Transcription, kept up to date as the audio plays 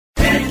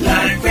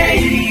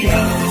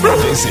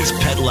This is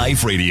Pet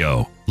Life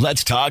Radio.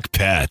 Let's talk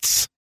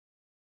pets.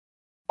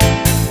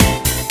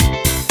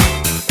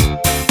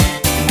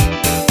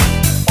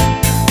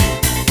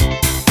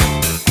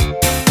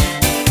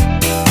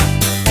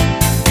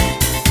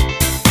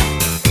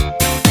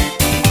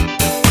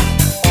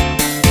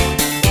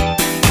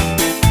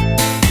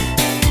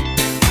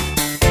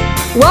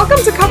 Welcome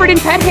to Covered in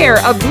Pet Hair,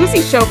 a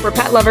boozy show for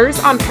pet lovers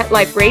on Pet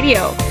Life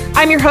Radio.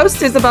 I'm your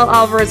host, Isabel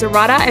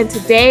Alvarez-Arrada, and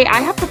today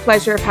I have the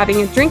pleasure of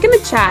having a drink and a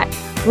chat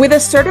with a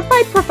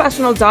certified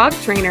professional dog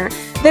trainer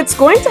that's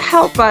going to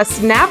help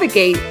us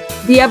navigate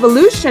the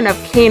evolution of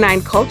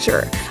canine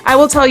culture. I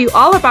will tell you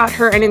all about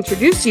her and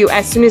introduce you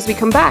as soon as we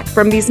come back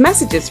from these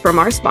messages from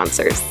our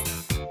sponsors.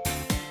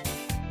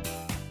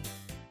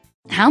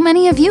 How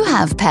many of you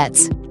have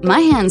pets? My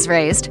hand's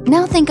raised.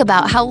 Now think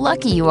about how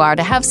lucky you are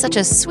to have such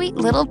a sweet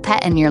little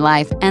pet in your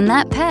life, and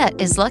that pet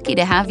is lucky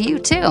to have you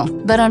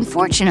too. But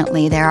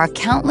unfortunately, there are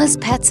countless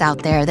pets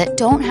out there that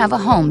don't have a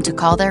home to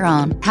call their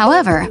own.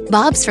 However,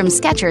 Bob's from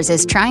Skechers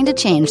is trying to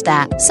change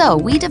that. So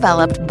we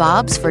developed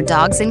Bob's for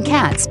dogs and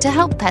cats to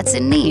help pets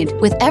in need.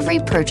 With every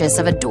purchase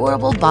of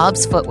adorable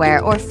Bob's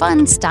footwear or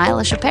fun,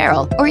 stylish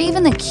apparel, or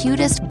even the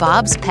cutest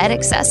Bob's pet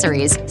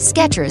accessories,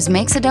 Skechers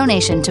makes a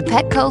donation to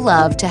Petco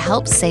Love to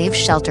help save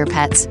shelter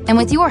pets. And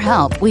with your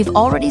help, we've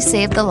already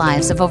saved the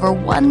lives of over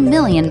 1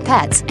 million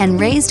pets and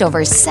raised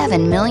over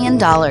 $7 million.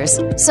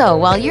 So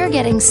while you're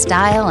getting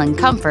style and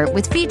comfort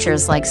with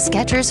features like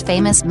Skechers'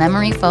 famous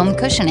memory foam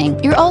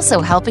cushioning, you're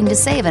also helping to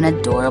save an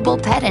adorable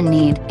pet in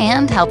need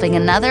and helping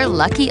another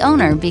lucky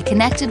owner be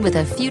connected with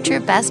a future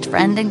best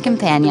friend and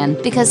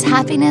companion, because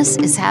happiness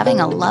is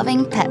having a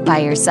loving pet by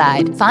your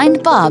side.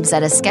 Find Bob's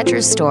at a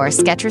Skechers store,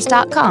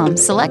 Skechers.com,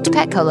 select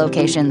Petco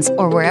locations,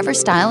 or wherever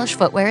stylish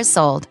footwear is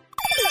sold.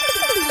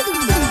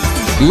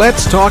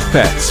 Let's Talk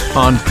Pets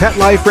on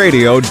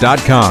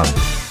PetLifeRadio.com.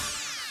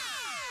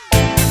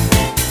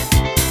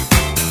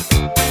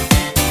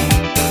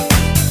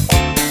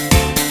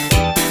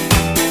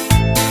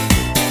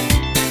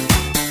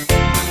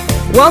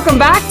 Welcome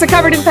back to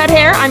Covered in Pet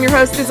Hair. I'm your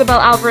host, Isabel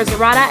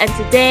Alvarez-Arrada, and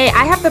today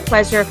I have the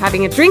pleasure of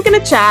having a drink and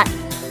a chat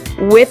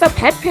with a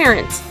pet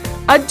parent,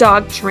 a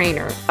dog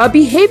trainer, a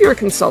behavior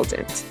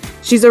consultant.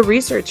 She's a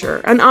researcher,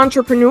 an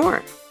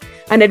entrepreneur,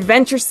 an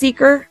adventure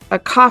seeker, a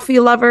coffee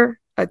lover,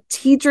 a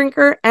tea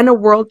drinker, and a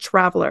world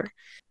traveler.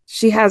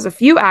 She has a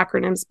few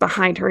acronyms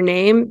behind her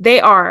name. They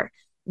are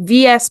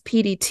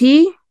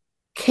VSPDT,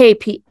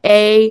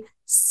 KPA,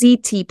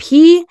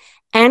 CTP,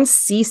 and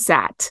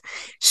CSAT.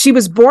 She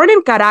was born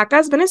in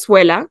Caracas,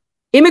 Venezuela,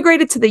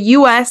 immigrated to the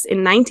U.S.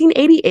 in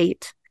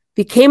 1988,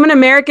 became an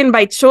American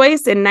by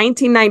choice in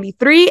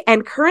 1993,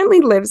 and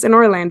currently lives in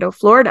Orlando,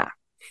 Florida.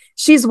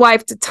 She's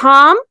wife to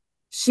Tom.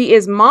 She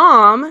is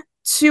mom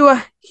to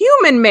a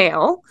human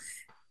male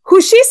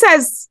who she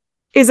says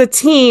is a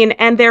teen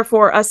and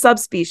therefore a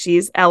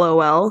subspecies,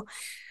 LOL.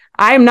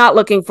 I am not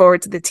looking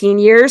forward to the teen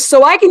years,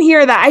 so I can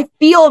hear that. I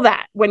feel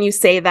that when you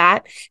say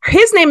that.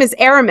 His name is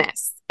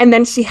Aramis, and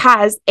then she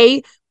has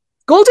a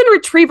golden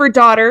retriever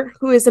daughter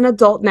who is an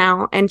adult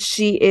now, and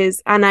she is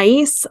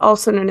Anais,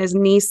 also known as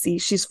Nisi.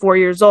 She's 4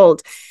 years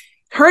old.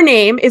 Her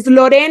name is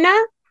Lorena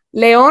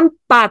Leon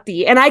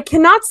Patti, and I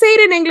cannot say it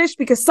in English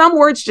because some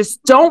words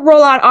just don't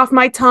roll out off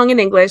my tongue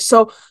in English.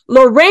 So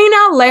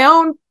Lorena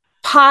Leon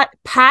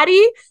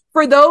Patti,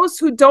 for those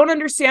who don't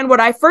understand what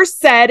I first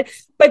said,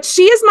 but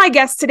she is my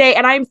guest today,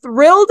 and I'm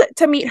thrilled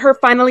to meet her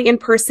finally in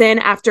person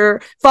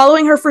after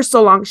following her for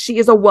so long. She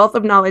is a wealth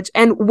of knowledge,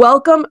 and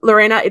welcome,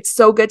 Lorena. It's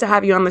so good to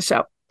have you on the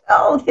show.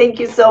 Oh,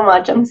 thank you so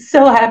much. I'm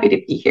so happy to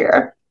be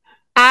here.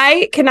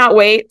 I cannot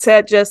wait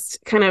to just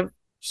kind of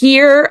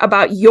hear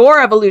about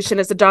your evolution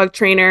as a dog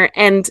trainer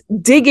and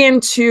dig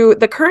into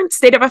the current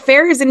state of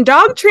affairs in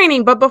dog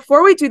training. But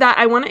before we do that,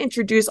 I want to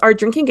introduce our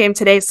drinking game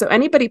today. So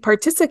anybody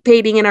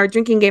participating in our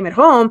drinking game at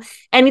home,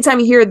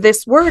 anytime you hear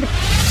this word,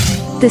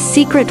 the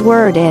secret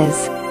word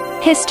is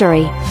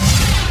history.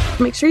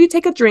 Make sure you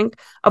take a drink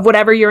of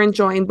whatever you're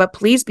enjoying, but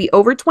please be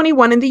over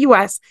 21 in the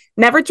US,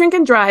 never drink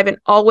and drive, and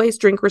always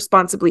drink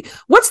responsibly.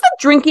 What's the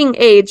drinking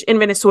age in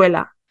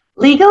Venezuela?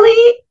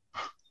 Legally,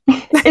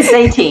 it's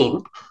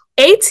 18.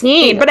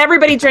 18, but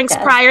everybody drinks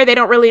prior. They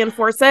don't really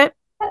enforce it.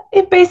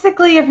 It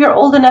basically, if you're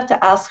old enough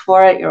to ask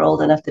for it, you're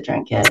old enough to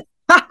drink it.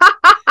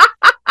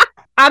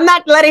 I'm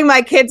not letting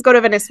my kids go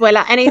to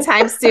Venezuela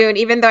anytime soon,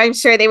 even though I'm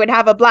sure they would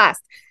have a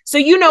blast. So,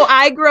 you know,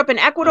 I grew up in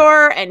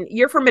Ecuador and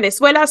you're from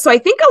Venezuela. So I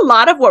think a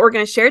lot of what we're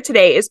going to share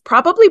today is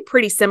probably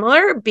pretty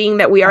similar, being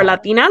that we are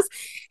Latinas.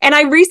 And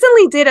I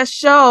recently did a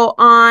show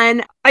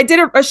a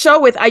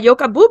show with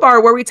Ayoka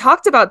Bubar where we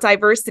talked about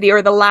diversity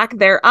or the lack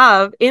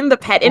thereof in the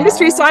pet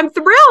industry. So I'm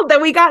thrilled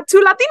that we got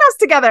two Latinas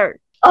together.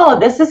 Oh,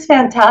 this is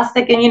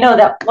fantastic. And you know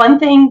that one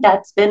thing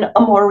that's been a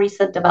more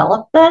recent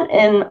development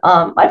in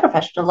my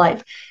professional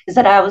life is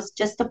that I was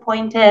just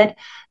appointed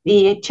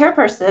the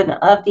chairperson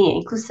of the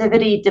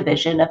inclusivity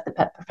division of the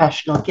Pet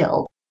Professional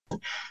Guild.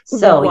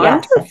 So wonderful.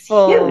 yes, that's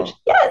huge.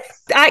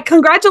 Yes.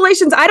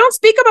 Congratulations. I don't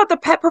speak about the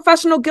Pet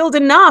Professional Guild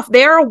enough.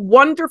 They're a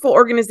wonderful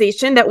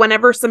organization that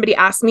whenever somebody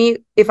asks me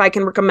if I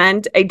can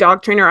recommend a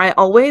dog trainer, I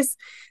always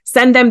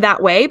send them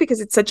that way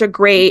because it's such a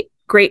great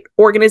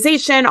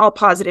organization, all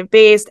positive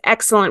based,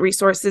 excellent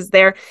resources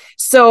there.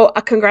 So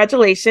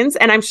congratulations.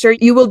 And I'm sure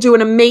you will do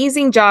an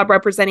amazing job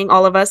representing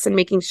all of us and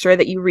making sure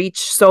that you reach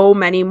so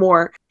many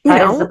more.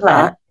 That is the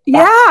plan.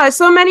 Yeah,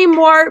 so many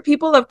more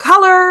people of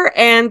color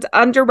and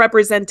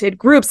underrepresented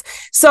groups.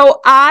 So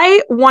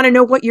I want to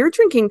know what you're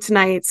drinking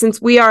tonight, since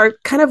we are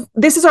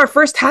this is our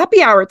first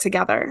happy hour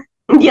together.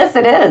 Yes,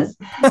 it is.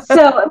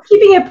 So I'm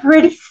keeping it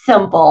pretty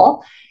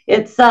simple.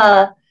 It's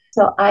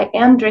so I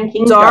am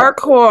drinking Dark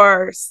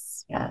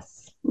Horse.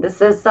 Yes,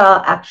 this is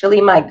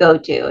actually my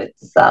go-to.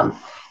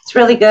 It's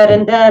really good.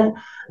 And then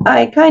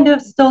I kind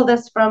of stole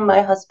this from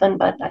my husband,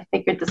 but I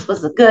figured this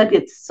was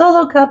it's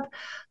solo cup,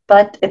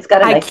 but it's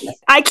got a nice.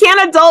 I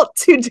can't adult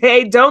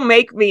today. Don't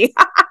make me.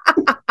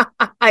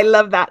 I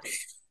love that.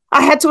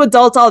 I had to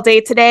adult all day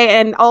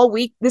today and all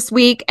week this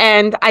week.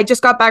 And I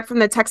just got back from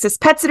the Texas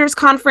Pet Sitters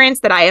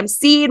Conference that I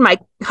emceed. My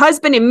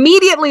husband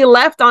immediately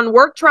left on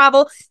work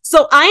travel.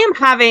 So I am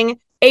having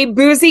a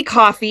boozy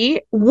coffee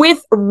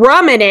with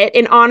rum in it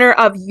in honor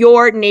of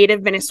your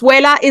native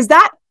Venezuela. Is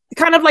that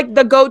kind of like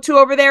the go-to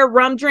over there,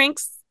 rum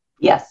drinks?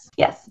 Yes,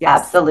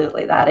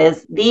 absolutely. That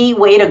is the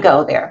way to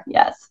go there.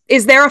 Yes.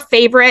 Is there a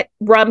favorite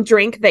rum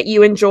drink that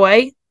you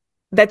enjoy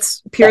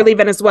that's purely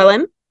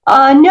Venezuelan?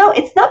 No,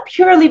 it's not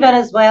purely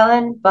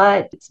Venezuelan,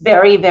 but it's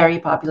very, very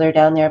popular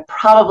down there.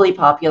 Probably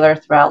popular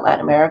throughout Latin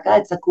America.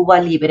 It's a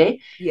Cuba Libre,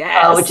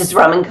 which is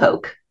rum and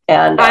Coke.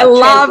 And I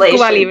love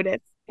Cuba Libre.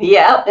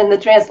 Yeah, and the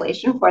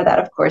translation for that,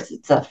 of course,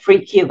 it's a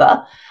free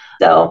Cuba.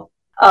 So,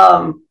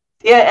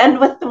 and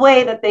with the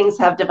way that things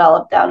have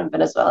developed down in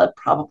Venezuela, it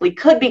probably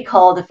could be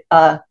called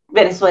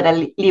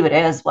Venezuela Libre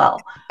as well.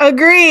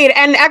 Agreed.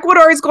 And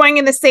Ecuador is going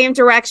in the same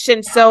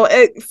direction. So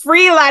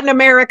free Latin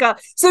America.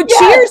 So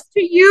cheers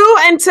to you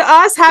and to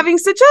us having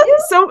so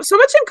much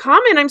in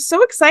common. I'm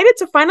so excited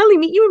to finally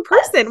meet you in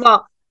person.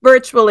 Well,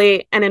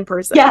 virtually and in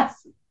person. Yes,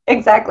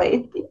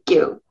 exactly. Thank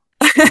you.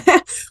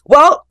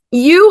 Well,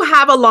 you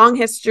have a long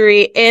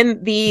history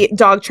in the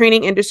dog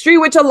training industry,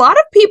 which a lot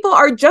of people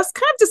are just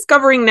kind of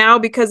discovering now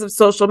because of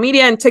social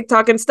media and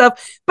TikTok and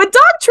stuff. But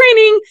dog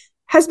training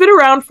has been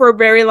around for a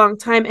very long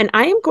time. And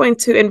I am going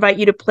to invite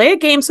you to play a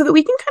game so that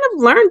we can kind of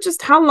learn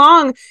just how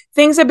long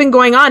things have been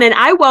going on. And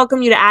I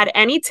welcome you to add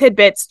any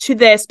tidbits to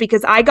this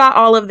because I got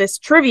all of this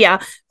trivia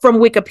from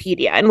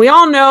Wikipedia. And we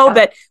all know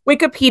that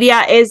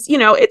Wikipedia is,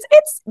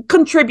 it's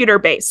contributor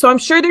based. So I'm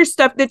sure there's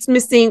stuff that's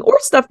missing or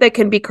stuff that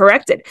can be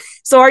corrected.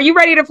 So are you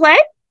ready to play?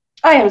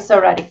 I am so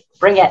ready.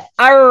 Bring it.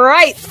 All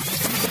right.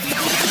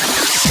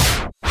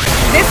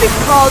 This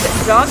is called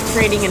Dog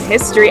Training in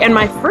History, and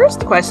my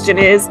first question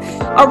is,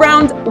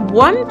 around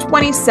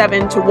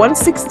 127 to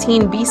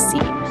 116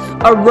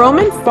 BC, a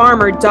Roman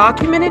farmer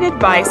documented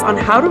advice on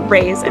how to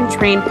raise and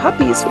train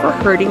puppies for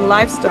herding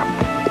livestock.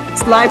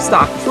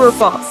 True or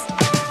false?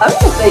 I'm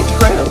going to say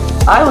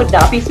true. I would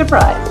not be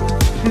surprised.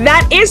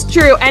 That is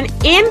true, and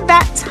in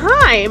that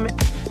time,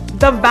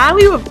 the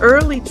value of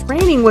early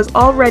training was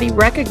already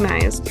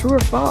recognized. True or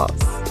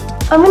false?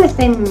 I'm going to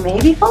say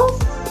maybe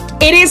false.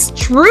 It is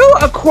true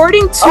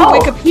according to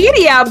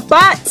Wikipedia,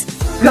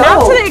 but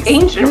not to the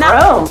ancient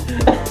Rome.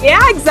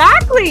 Yeah,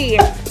 exactly.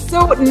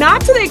 So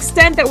not to the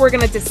extent that we're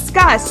going to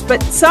discuss,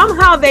 but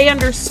somehow they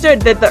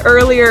understood that the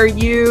earlier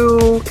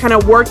you kind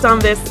of worked on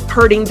this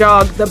herding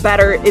dog, the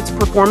better its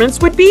performance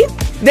would be.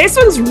 This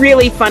one's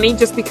really funny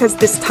just because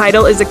this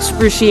title is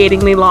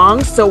excruciatingly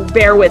long, so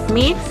bear with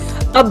me.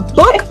 A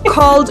book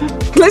called,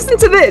 listen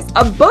to this,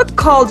 a book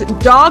called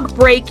Dog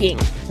Breaking,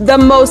 the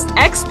most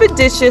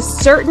expeditious,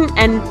 certain,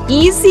 and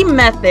easy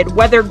method,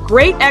 whether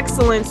great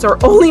excellence or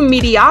only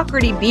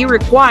mediocrity be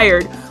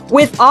required,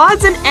 with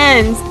odds and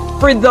ends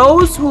for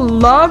those who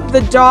love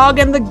the dog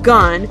and the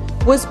gun,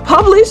 was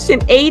published in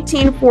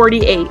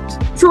 1848.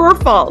 True or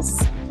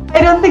false?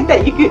 I don't think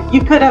that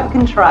you could have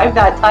contrived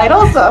that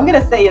title, so I'm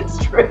going to say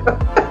it's true.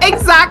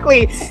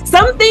 Exactly.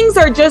 Some things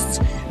are just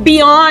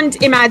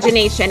beyond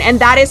imagination, and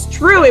that is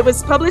true. It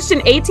was published in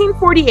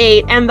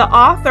 1848, and the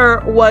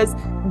author was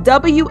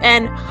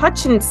W.N.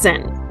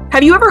 Hutchinson.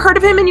 Have you ever heard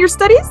of him in your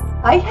studies?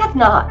 I have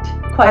not,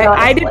 quite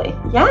honestly.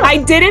 I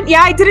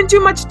didn't do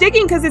much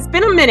digging because it's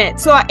been a minute.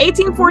 So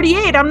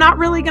 1848, I'm not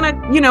really going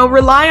to,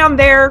 rely on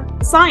their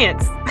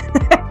science.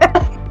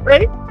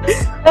 Right?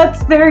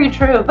 That's very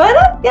true.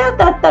 But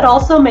that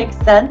also makes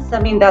sense. I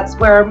mean, that's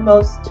where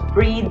most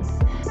breeds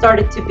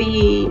started to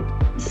be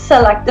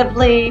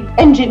selectively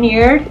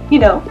engineered,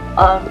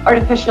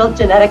 artificial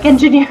genetic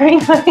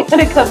engineering when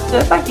it comes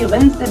to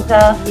humans.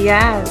 And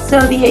yes. So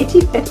the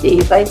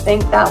 1850s, I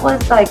think that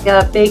was like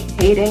a big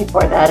heyday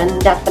for that.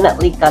 And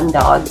definitely gun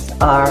dogs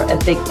are a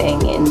big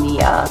thing in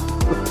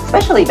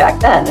especially back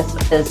then,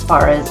 as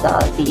far as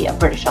the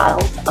British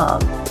Isles,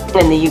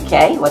 in the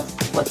UK,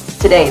 what's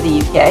today the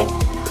UK.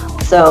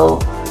 So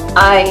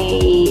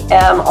I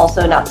am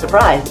also not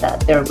surprised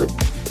that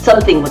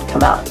something would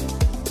come out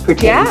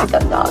pertaining to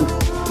gun dogs.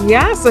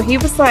 Yeah, so he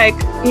was like,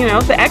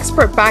 the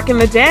expert back in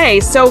the day.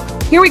 So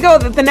here we go.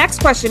 The next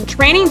question.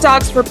 Training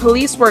dogs for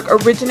police work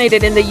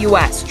originated in the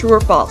U.S. True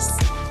or false?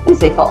 I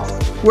say false.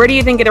 Where do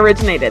you think it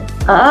originated?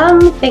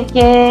 I'm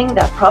thinking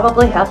that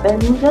probably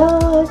happened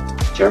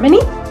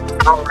Germany.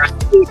 All right.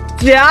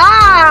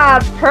 Yeah,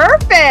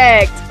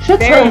 perfect.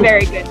 Very,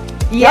 very good.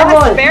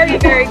 Yes, very,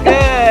 very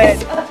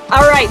good.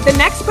 All right, the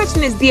next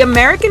question is, the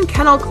American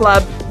Kennel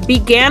Club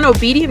began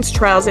obedience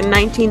trials in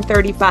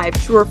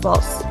 1935. True or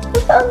false?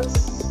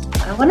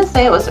 I want to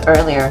say it was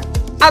earlier.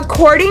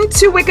 According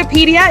to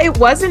Wikipedia, it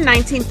was in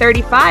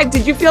 1935.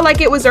 Did you feel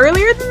like it was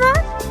earlier than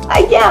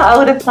that? Yeah, I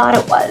would have thought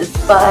it was,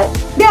 but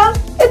yeah,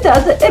 it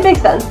does. It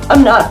makes sense.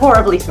 I'm not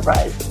horribly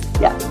surprised.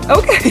 Yeah.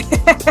 Okay.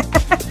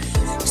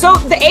 So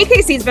the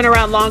AKC's been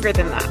around longer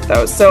than that,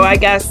 though. So I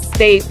guess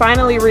they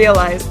finally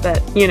realized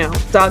that,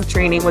 dog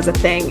training was a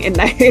thing in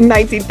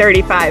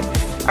 1935.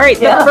 All right,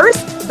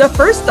 the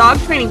first dog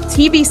training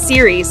TV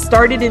series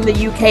started in the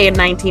UK in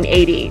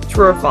 1980.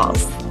 True or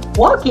false?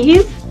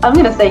 Walkies? I'm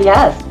going to say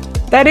yes.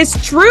 That is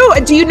true.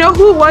 Do you know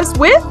who it was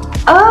with?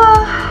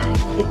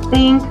 I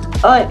think,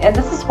 and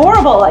this is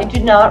horrible. I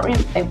do not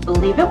I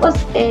believe it was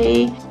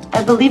a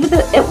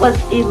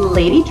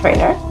lady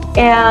trainer.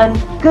 And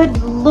good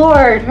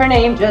Lord, her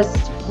name just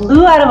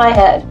flew out of my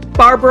head.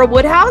 Barbara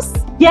Woodhouse?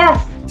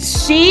 Yes.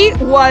 She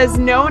was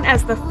known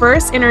as the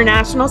first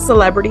international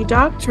celebrity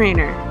dog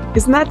trainer.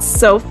 Isn't that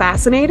so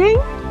fascinating?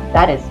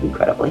 That is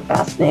incredibly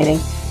fascinating.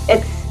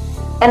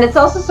 It's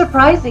also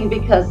surprising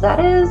because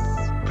that is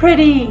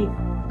pretty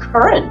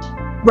current.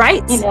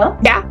 Right.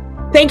 Yeah.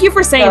 Thank you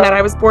for saying that.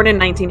 I was born in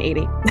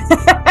 1980.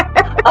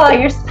 Oh,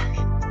 you're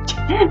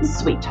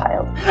sweet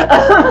child.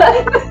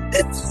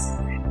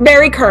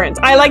 Very current.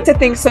 I like to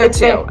think so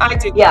too. I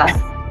do. Yeah.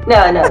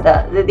 No.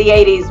 The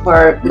 80s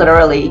were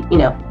literally,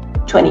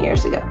 20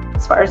 years ago.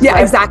 As far as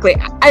exactly.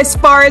 As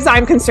far as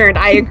I'm concerned,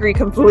 I agree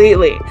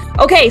completely.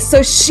 Okay,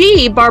 so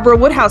Barbara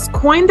Woodhouse,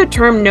 coined the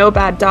term "no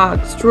bad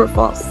dogs." True or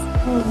false?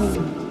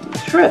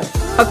 True.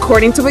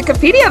 According to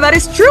Wikipedia, that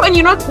is true. And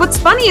what's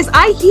funny is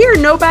I hear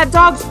 "no bad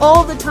dogs"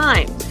 all the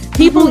time.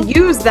 People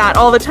use that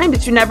all the time,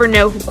 but you never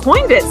know who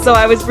coined it. So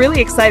I was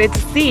really excited to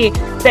see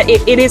that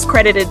it is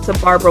credited to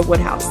Barbara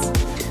Woodhouse,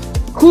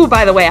 who,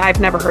 by the way, I've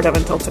never heard of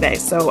until today.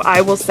 So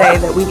I will say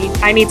that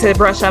I need to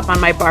brush up on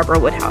my Barbara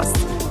Woodhouse.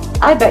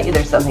 I bet you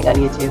there's something on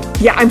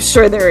YouTube. Yeah, I'm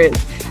sure there is.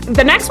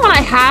 The next one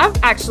I have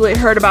actually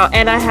heard about,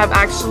 and I have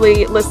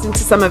actually listened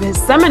to some of his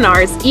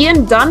seminars.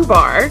 Ian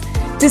Dunbar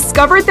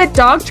discovered that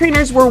dog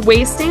trainers were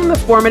wasting the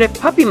formative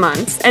puppy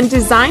months and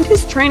designed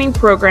his training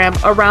program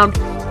around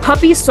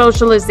puppy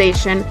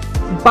socialization,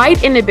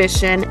 bite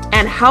inhibition,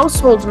 and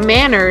household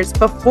manners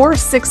before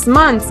 6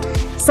 months,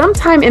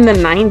 sometime in the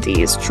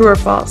 90s. True or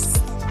false?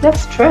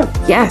 That's true.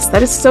 Yes,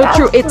 that is so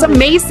Absolutely. True. It's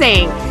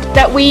amazing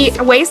that we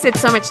wasted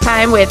so much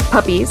time with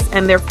puppies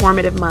and their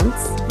formative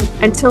months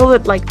until the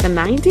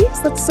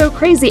 90s. That's so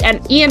crazy.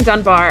 And Ian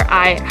Dunbar,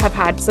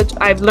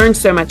 I've learned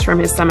so much from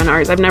his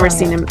seminars. I've never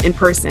seen him in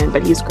person,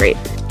 but he's great.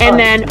 And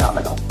then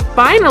phenomenal.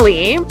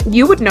 Finally,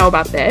 you would know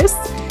about this.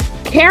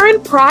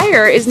 Karen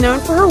Pryor is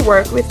known for her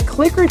work with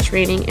clicker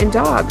training in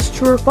dogs.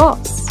 True or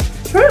false?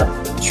 True.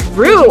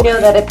 True. Did you know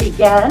that it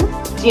began?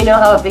 Do you know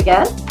how it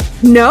began?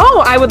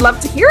 No, I would love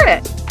to hear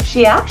it.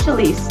 She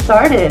actually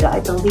started, I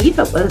believe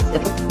it was,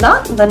 if it's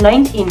not in the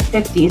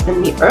 1950s,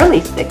 in the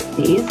early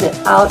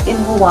 60s, out in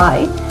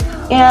Hawaii.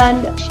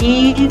 And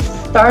she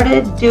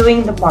started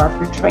doing the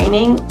marker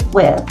training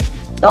with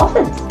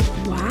dolphins.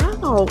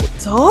 Wow,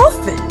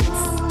 dolphins.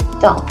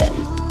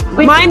 Dolphins.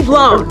 Mind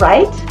blown.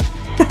 Right?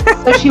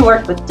 So she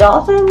worked with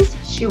dolphins,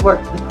 she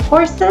worked with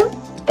horses,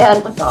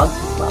 and with dogs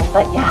as well.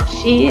 But yeah,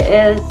 she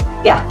is,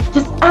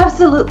 just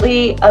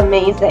absolutely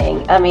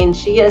amazing. I mean,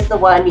 she is the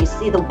one, you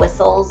see the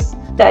whistles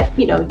that,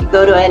 you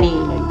go to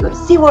you go to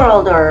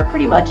SeaWorld or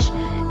pretty much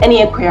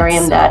any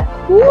aquarium that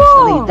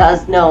actually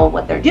does know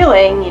what they're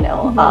doing,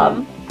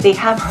 they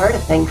have her to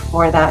thank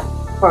for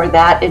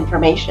that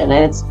information.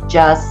 And it's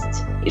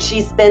just,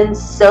 she's been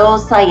so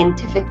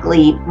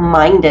scientifically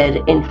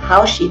minded in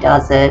how she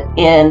does it,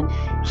 in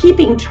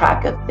keeping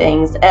track of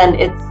things, and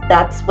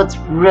that's what's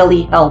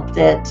really helped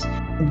it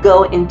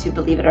go into,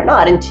 believe it or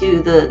not,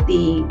 into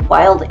the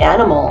wild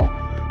animal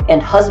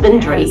and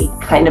husbandry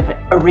kind of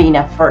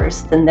arena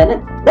first, and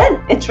then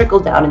it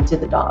trickled down into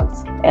the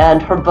dogs.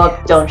 And her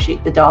book, Don't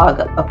Shoot the Dog,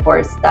 of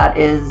course, that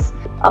is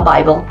a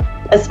Bible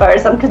as far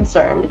as I'm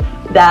concerned.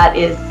 That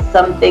is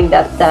something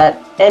that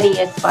any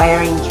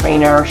aspiring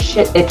trainer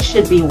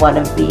should be one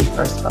of the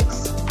first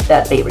books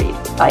that they read.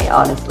 I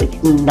honestly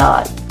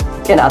cannot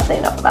say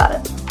enough about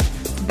it.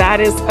 That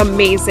is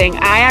amazing.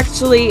 I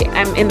actually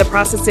am in the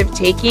process of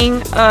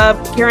taking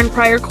a Karen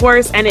Pryor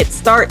course, and it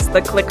starts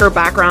the clicker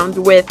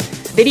background with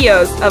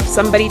videos of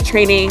somebody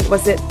training,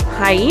 was it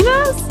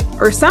hyenas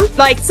or some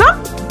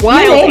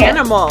wild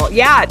animal?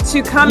 Yeah,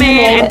 to come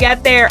in and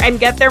get their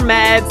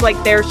meds,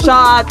 like their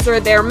shots or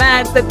their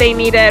meds that they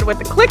needed with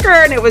the clicker.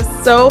 And it was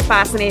so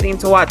fascinating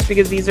to watch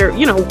because these are,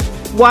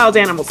 wild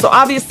animals. So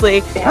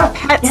obviously Yeah.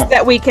 pets Yes.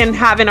 that we can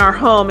have in our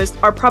home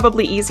are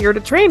probably easier to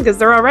train because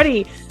they're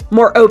already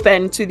more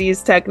open to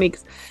these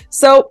techniques.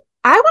 So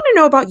I want to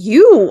know about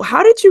you.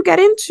 How did you get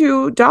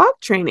into dog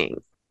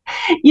training?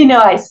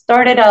 I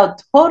started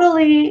out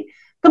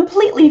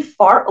completely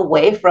far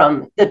away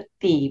from the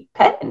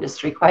pet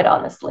industry, quite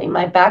honestly.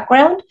 My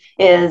background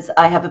is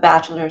I have a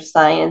Bachelor of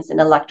Science in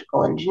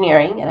Electrical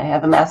Engineering, and I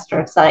have a Master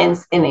of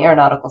Science in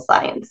Aeronautical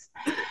Science.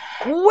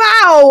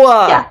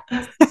 Wow.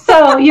 Yeah.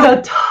 So,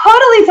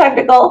 totally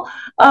technical,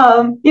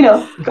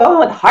 going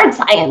with hard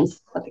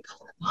science, what they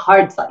call it,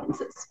 hard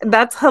sciences.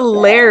 That's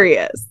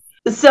hilarious.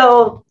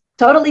 So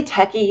totally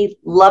techie,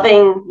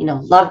 loving,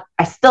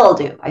 I still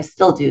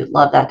do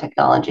love that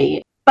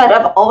technology. But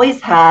I've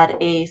always had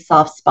a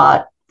soft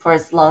spot for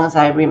as long as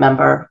I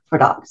remember for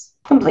dogs,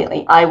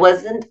 completely. I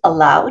wasn't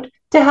allowed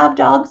to have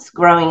dogs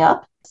growing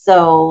up.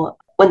 So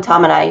when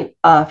Tom and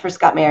I first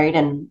got married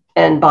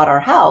and bought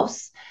our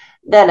house,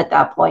 then at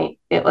that point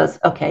it was,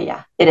 okay,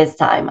 yeah, it is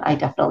time. I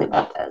definitely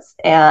want this.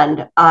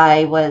 And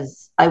I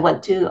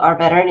went to our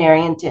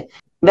veterinarian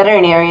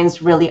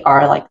veterinarians really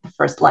are like the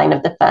first line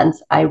of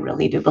defense. I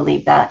really do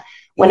believe that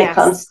when it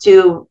comes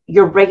to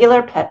your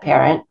regular pet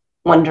parent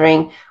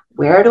wondering,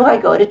 where do I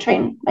go to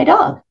train my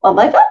dog? Well,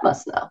 my vet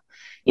must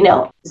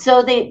know.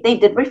 So they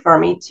did refer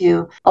me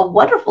to a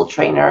wonderful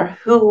trainer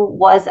who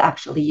was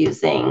actually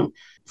using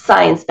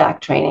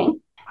science-backed training.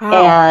 Wow.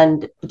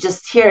 And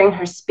just hearing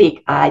her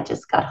speak, I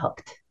just got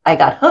hooked.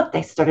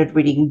 I started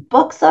reading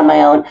books on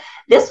my own.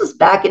 This was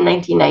back in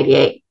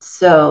 1998.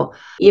 So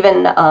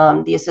even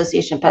the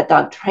Association of Pet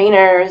Dog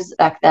Trainers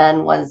back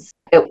then was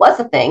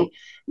a thing,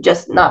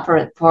 just not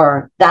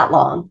for that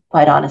long,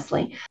 quite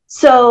honestly.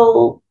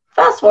 So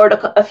fast forward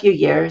a few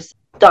years,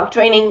 dog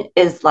training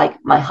is like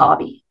my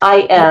hobby.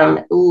 I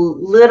am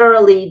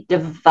literally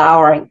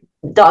devouring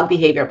dog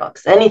behavior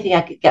books, anything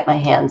I could get my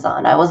hands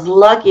on. I was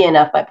lucky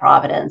enough by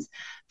Providence,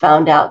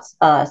 found out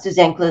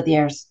Suzanne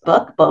Clothier's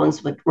book,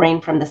 Bones Would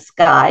Rain from the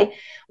Sky,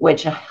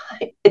 which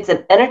it's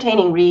an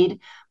entertaining read,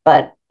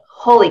 but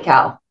holy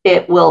cow,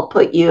 it will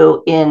put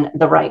you in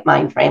the right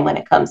mind frame when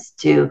it comes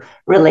to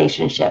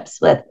relationships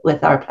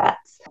with our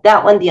pets.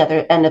 That one, The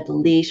Other End of the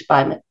Leash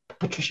by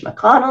Patricia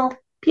McConnell,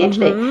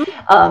 PhD.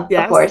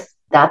 Of course,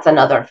 that's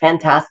another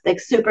fantastic,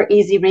 super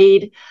easy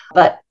read,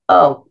 but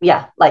oh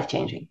yeah,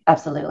 life-changing,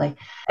 absolutely.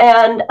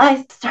 And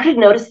I started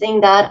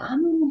noticing that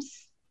I'm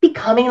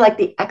becoming like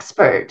the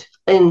expert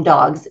in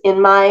dogs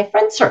in my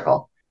friend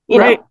circle.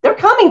 They're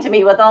coming to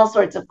me with all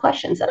sorts of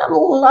questions and I'm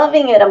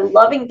loving it. I'm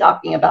loving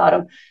talking about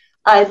them.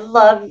 I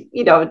love,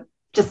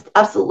 just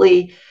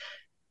absolutely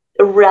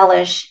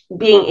relish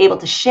being able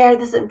to share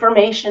this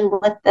information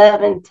with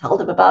them and tell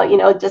them about,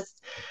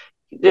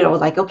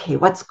 like, okay,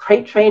 what's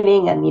crate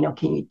training and,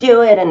 can you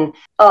do it? And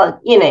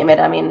you name it.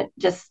 I mean,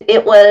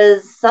 it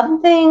was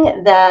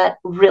something that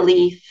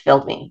really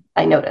filled me,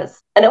 I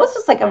noticed. And it was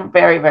just like a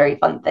very, very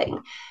fun thing.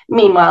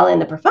 Meanwhile, in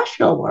the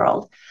professional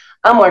world,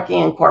 I'm working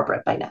in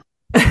corporate by now.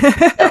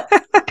 So,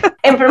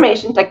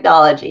 information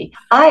technology.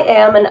 I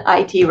am an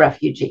IT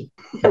refugee.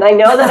 And I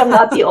know that I'm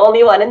not the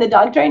only one in the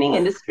dog training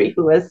industry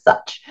who is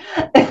such.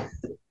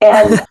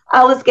 And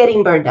I was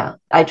getting burned out.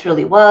 I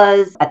truly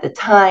was. At the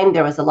time,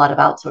 there was a lot of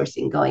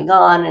outsourcing going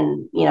on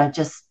and,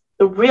 just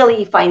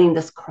really finding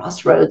this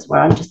crossroads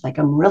where I'm just like,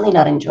 I'm really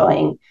not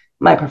enjoying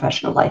my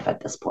professional life at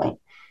this point.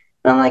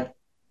 And I'm like,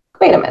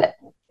 wait a minute,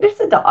 there's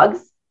the dogs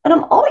and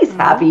I'm always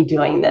happy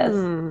doing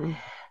this.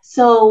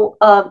 So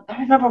I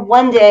remember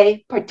one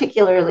day,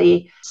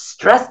 particularly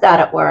stressed out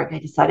at work, I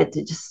decided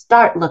to just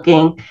start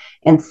looking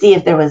and see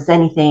if there was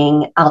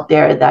anything out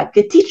there that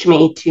could teach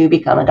me to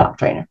become a dog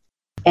trainer.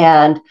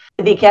 And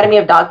the Academy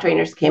of Dog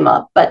Trainers came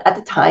up, but at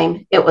the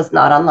time it was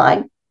not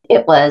online.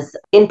 It was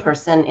in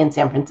person in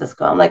San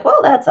Francisco. I'm like,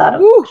 well, that's out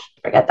of,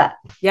 forget that.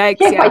 Yikes,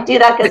 Can't quite do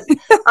that because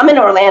I'm in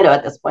Orlando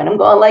at this point. I'm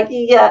going like,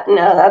 yeah,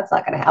 no, that's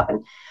not going to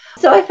happen.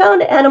 So I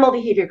found Animal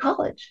Behavior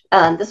College,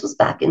 and this was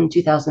back in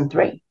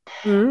 2003.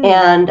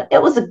 And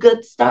it was a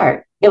good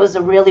start. It was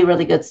a really,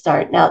 really good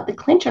start. Now, the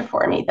clincher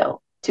for me,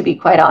 though, to be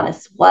quite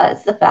honest,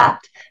 was the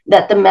fact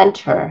that the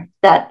mentor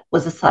that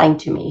was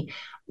assigned to me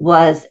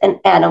was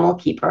an animal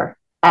keeper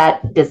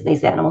at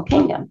Disney's Animal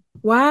Kingdom.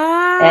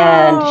 Wow.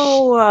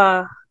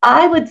 And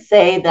I would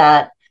say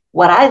that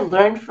what I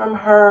learned from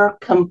her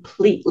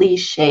completely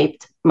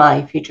shaped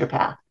my future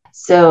path.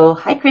 So,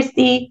 hi,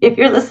 Christy, if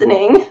you're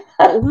listening.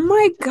 Oh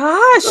my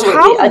gosh,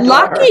 how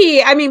lucky.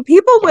 Her. I mean,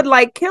 people would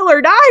like kill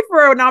or die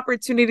for an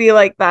opportunity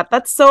like that.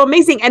 That's so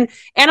amazing. And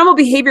Animal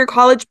Behavior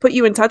College put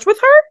you in touch with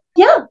her?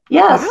 Yeah.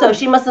 Wow. So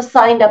she must have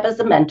signed up as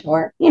a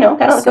mentor, kind of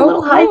like a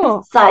little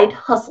high side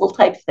hustle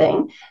type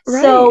thing.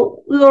 Right.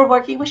 So we were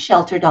working with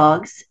shelter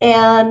dogs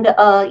and,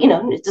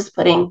 just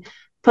putting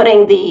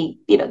the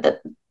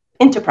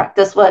into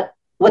practice what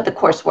the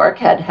coursework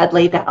had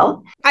laid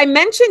out. I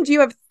mentioned you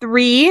have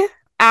 3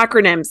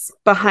 acronyms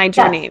behind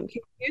your Yes. name.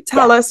 Can you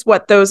tell us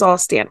what those all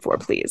stand for,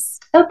 please?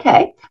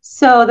 Okay.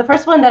 So the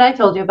first one that I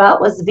told you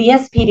about was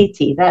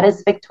VSPDT. That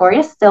is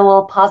Victoria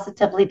Stillwell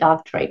Positively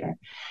Dog Trainer.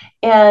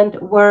 And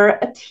we're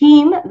a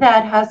team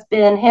that has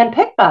been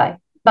handpicked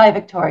by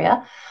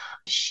Victoria.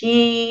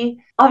 She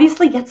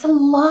obviously gets a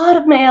lot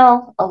of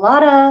mail, a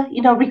lot of,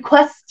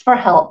 requests for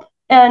help.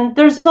 And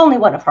there's only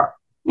one of her.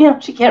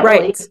 She can't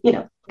really,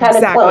 kind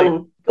of clone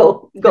and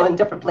go in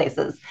different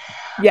places.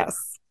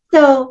 Yes.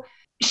 So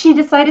she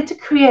decided to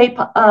create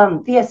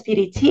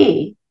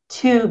VSPDT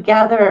to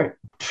gather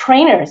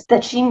trainers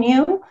that she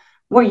knew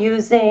were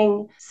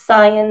using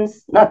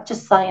science, not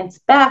just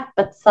science-backed,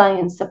 but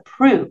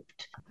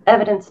science-approved,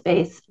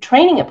 evidence-based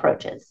training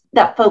approaches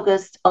that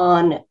focused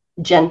on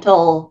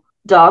gentle,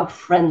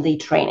 dog-friendly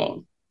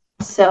training.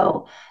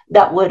 So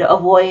that would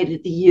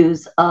avoid the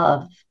use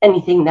of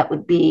anything that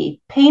would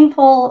be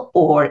painful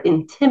or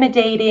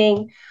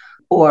intimidating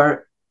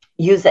or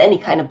use any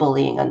kind of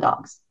bullying on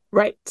dogs.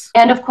 Right.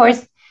 And of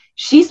course,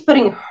 she's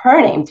putting her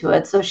name to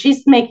it. So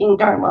she's making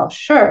darn well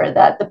sure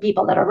that the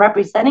people that are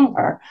representing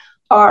her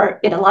are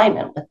in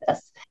alignment with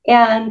this.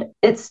 And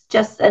it's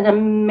just an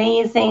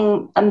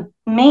amazing,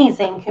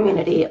 amazing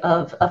community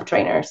of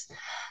trainers.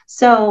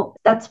 So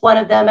that's one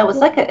of them. It was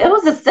a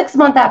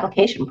 6-month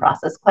application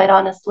process, quite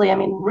honestly. I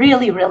mean,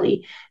 really,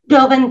 really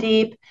dove in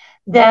deep.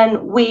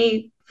 Then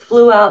we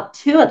flew out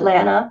to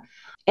Atlanta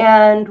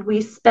and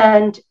we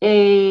spent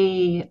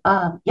a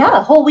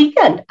whole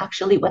weekend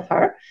actually with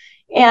her.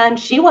 And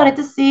she wanted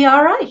to see,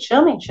 all right,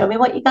 show me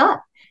what you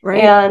got.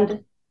 Right.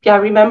 And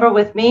remember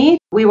with me,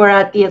 we were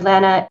at the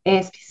Atlanta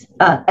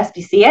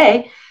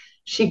SPCA.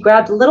 She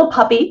grabbed a little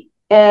puppy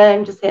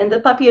and just handed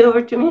the puppy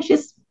over to me.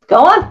 She's,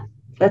 go on,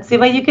 let's see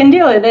what you can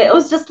do. And it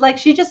was just like,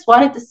 she just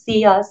wanted to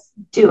see us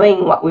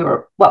doing what we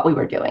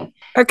were doing.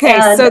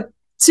 Okay. So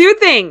 2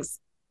 things.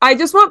 I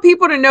just want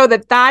people to know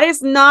that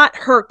is not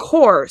her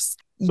course.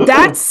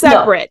 That's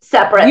separate. No,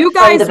 separate. You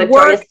guys from the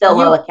Victoria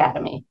Stillwell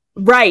Academy.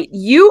 Right.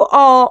 You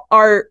all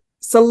are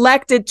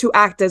selected to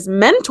act as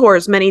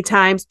mentors many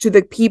times to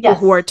the people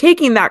who are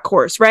taking that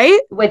course, right?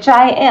 Which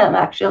I am.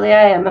 Actually,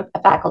 I am a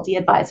faculty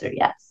advisor.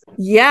 Yes.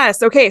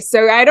 Yes. Okay.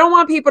 So I don't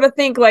want people to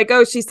think like,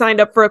 oh, she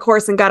signed up for a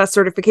course and got a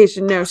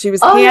certification. No, she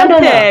was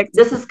handpicked.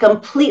 No. This is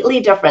completely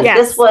different. Yes.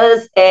 This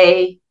was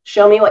a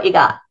show me what you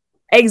got.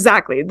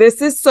 Exactly.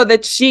 This is so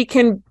that she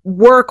can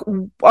work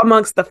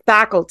amongst the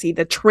faculty,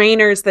 the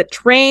trainers that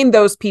train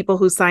those people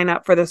who sign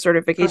up for the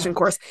certification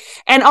course.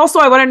 And also,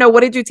 I want to know,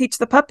 what did you teach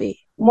the puppy?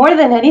 More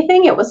than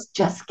anything, it was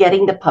just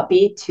getting the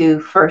puppy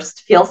to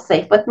first feel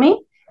safe with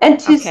me and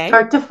to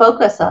start to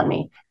focus on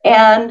me.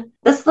 And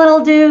this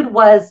little dude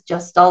was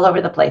just all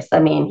over the place. I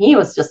mean, he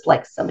was just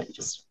like somebody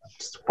just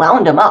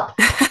wound him up.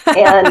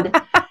 And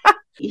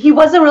he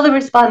wasn't really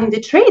responding to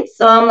treats.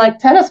 So I'm like,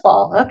 tennis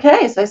ball.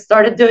 Okay. So I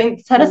started doing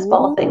the tennis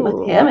ball thing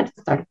with him and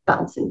started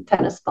bouncing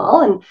tennis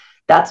ball. And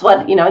that's what,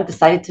 I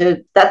decided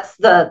to, that's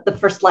the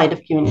first line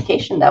of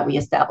communication that we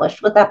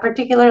established with that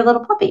particular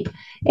little puppy.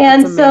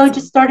 And so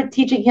just started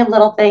teaching him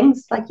little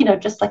things like,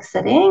 just like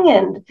sitting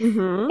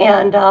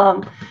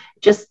and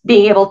just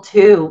being able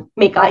to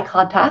make eye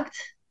contact,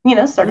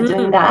 started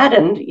doing that.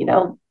 And,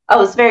 I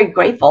was very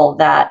grateful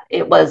that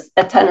it was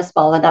a tennis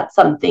ball and not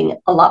something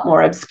a lot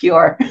more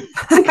obscure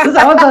because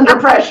I was under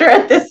pressure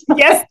at this point.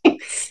 Yes,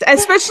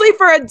 especially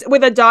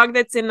with a dog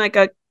that's in like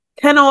a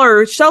kennel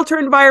or shelter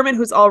environment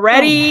who's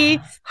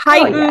already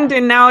heightened,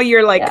 and now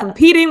you're like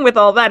competing with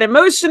all that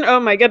emotion. Oh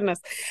my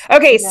goodness.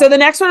 Okay, so the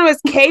next one was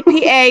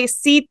KPA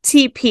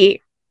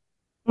CTP.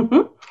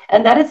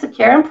 And that is the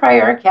Karen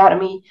Pryor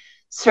Academy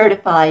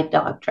Certified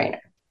Dog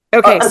Trainer.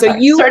 Okay,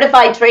 you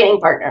Certified Training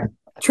Partner.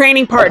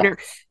 Training Partner.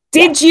 Okay.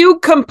 Did you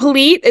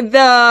complete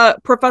the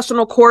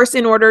professional course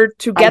in order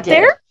to get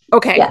there?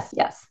 Okay.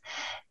 Yes.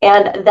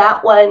 And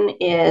that one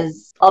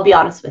is, I'll be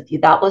honest with you,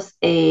 that was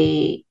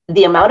the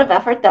amount of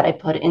effort that I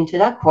put into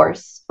that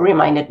course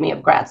reminded me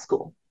of grad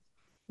school.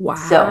 Wow.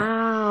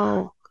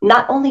 So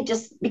not only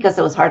just because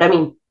it was hard, I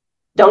mean,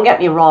 don't get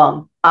me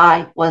wrong,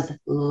 I was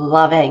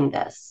loving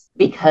this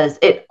because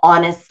it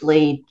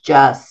honestly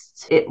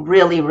it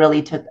really,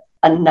 really took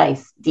a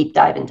nice deep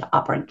dive into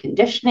operant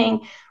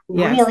conditioning,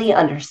 really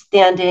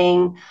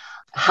understanding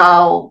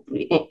how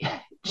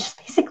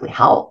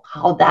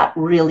that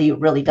really,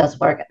 really does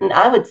work. And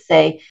I would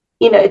say,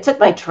 it took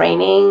my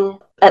training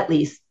at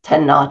least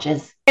 10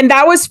 notches. And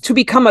that was to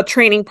become a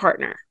training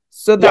partner.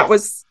 So that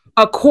was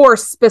a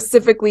course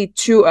specifically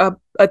to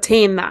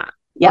attain that.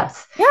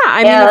 Yes. Yeah.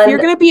 I mean, if you're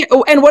going to be,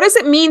 and what does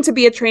it mean to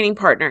be a training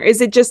partner?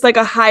 Is it just like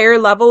a higher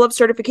level of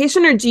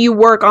certification, or do you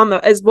work on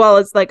as well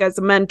as like as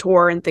a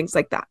mentor and things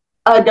like that?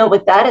 No,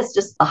 with that, it's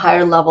just a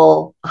higher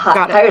level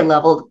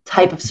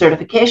type of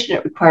certification.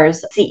 It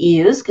requires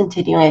CEUs,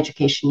 continuing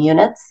education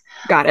units.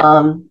 Got it.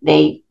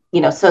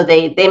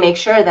 They make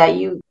sure that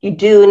you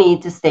do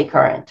need to stay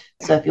current.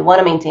 So if you want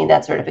to maintain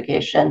that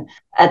certification,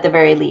 at the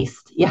very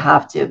least, you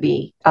have to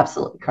be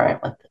absolutely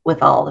current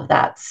with all of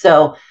that.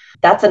 So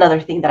that's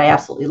another thing that I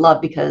absolutely love,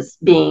 because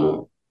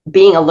being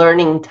a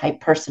learning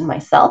type person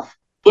myself,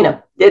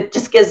 it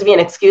just gives me an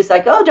excuse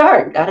like, oh,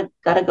 darn,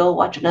 gotta go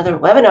watch another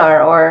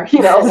webinar or,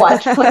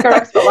 watch Flickr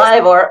Expo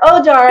Live or,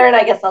 oh, darn,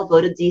 I guess I'll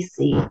go to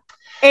DC.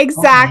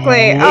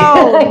 Exactly.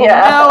 Oh,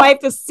 yeah. No, I have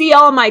to see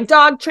all my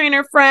dog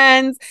trainer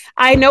friends.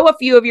 I know a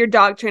few of your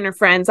dog trainer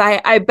friends.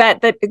 I bet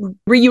that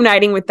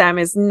reuniting with them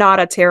is not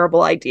a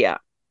terrible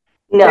idea.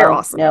 No, they're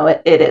awesome. No,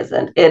 it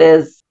isn't.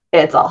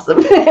 It's awesome.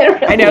 It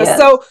really I know.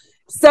 is.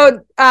 So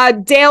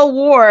Dale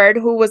Ward,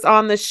 who was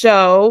on the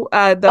show,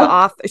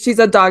 author, she's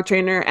a dog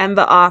trainer and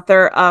the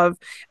author of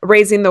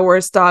Raising the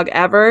Worst Dog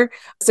Ever.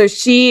 So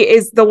she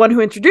is the one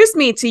who introduced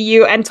me to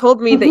you and told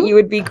me that you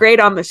would be great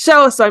on the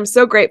show. So I'm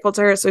so grateful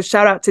to her. So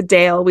shout out to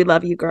Dale. We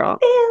love you, girl.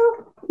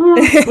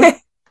 All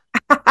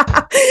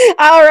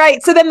right.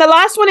 So then the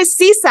last one is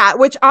CSAT,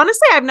 which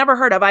honestly I've never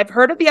heard of. I've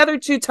heard of the other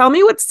two. Tell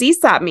me what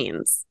CSAT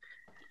means.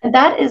 And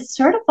that is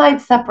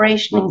Certified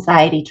Separation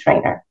Anxiety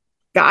Trainer.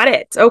 Got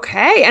it.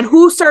 Okay. And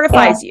who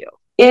certifies you?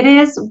 It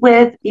is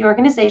with the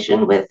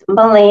organization with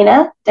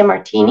Milena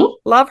DeMartini.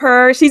 Love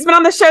her. She's been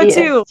on the show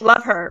too.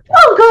 Love her.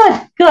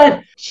 Oh,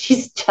 good.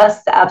 She's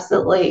just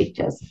absolutely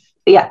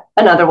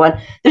another one.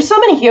 There's so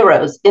many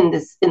heroes in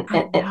this in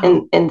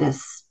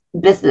this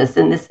business,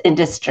 in this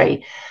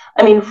industry.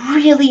 I mean,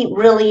 really,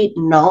 really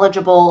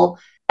knowledgeable,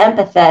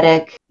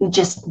 empathetic,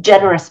 just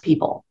generous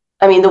people.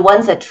 I mean, the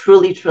ones that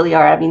truly, truly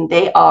are. I mean,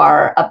 they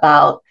are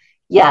about,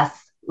 yes,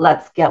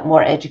 let's get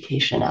more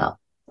education out.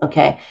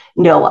 Okay.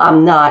 No,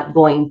 I'm not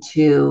filing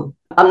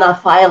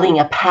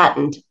a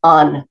patent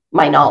on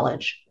my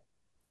knowledge.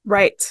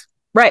 Right.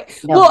 Right.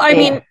 No, well, I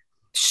mean,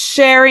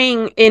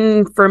 sharing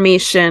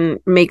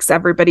information makes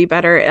everybody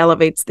better. It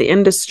elevates the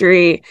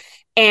industry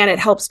and it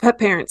helps pet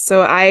parents.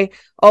 So I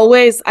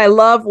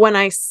love when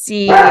I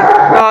see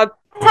dog.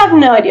 I have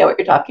no idea what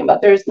you're talking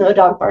about. There's no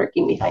dog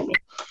barking behind me.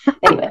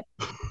 Anyway.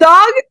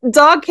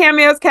 Dog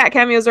cameos, cat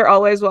cameos are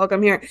always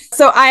welcome here.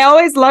 So I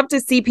always love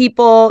to see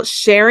people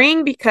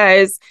sharing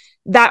because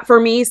that for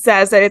me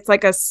says that it's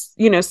like a,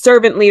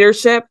 servant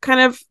leadership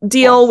kind of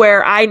deal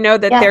where I know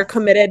that they're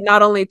committed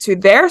not only to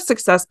their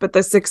success, but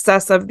the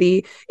success of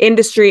the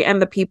industry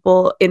and the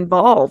people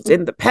involved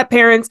in the pet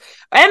parents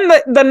and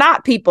the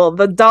not people,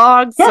 the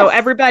dogs. Yes. So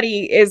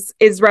everybody is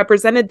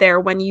represented there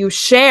when you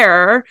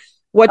share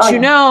what you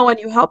know and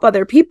you help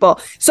other people.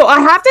 So I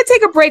have to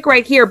take a break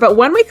right here. But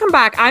when we come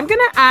back, I'm going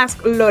to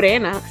ask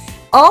Lorena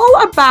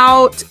all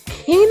about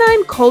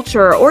canine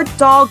culture or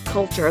dog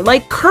culture,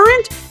 like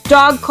current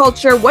dog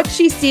culture, what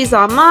she sees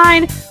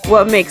online,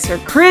 what makes her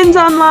cringe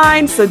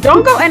online. So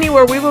don't go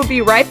anywhere. We will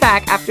be right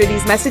back after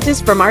these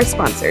messages from our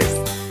sponsors.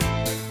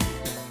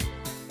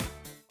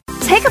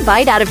 Take a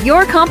bite out of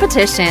your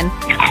competition.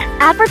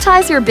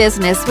 Advertise your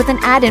business with an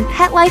ad in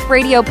Pet Life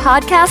Radio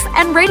podcasts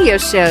and radio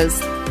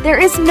shows. There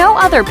is no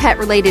other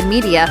pet-related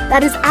media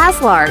that is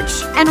as large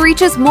and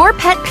reaches more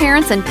pet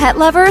parents and pet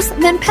lovers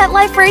than Pet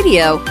Life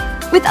Radio.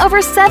 With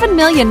over 7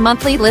 million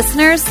monthly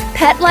listeners,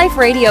 Pet Life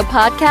Radio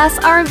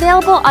podcasts are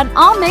available on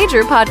all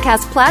major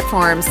podcast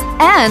platforms,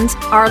 and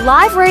our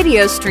live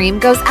radio stream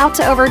goes out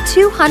to over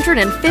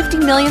 250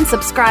 million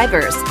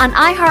subscribers on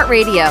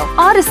iHeartRadio,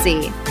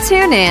 Odyssey,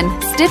 TuneIn,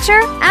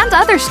 Stitcher, and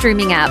other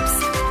streaming apps.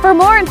 For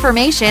more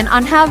information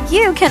on how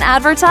you can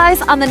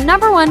advertise on the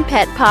 #1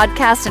 pet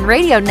podcast and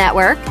radio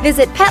network,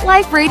 visit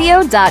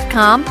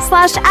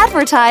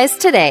PetLifeRadio.com/advertise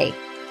today.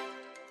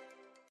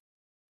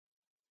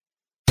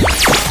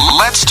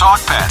 Let's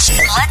talk pets.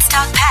 Let's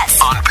talk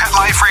pets On Pet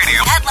Life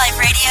Radio. Pet Life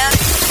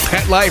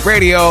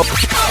Radio.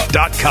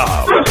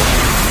 PetLifeRadio.com.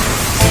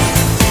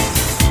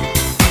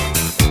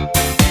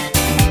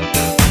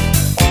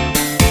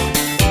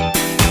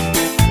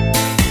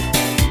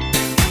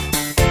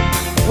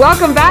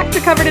 Welcome back to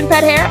Covered in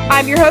Pet Hair.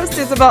 I'm your host,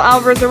 Isabel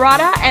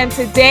Alvarez-Arata, and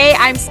today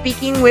I'm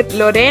speaking with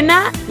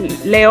Lorena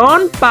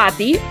Leon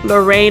Patty.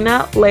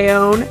 Lorena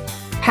Leon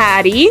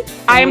Patty.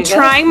 I am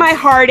trying my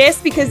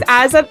hardest because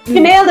as a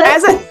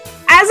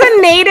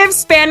native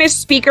Spanish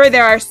speaker,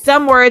 there are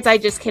some words I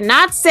just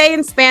cannot say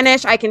in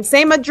Spanish. I can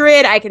say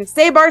Madrid, I can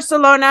say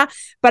Barcelona,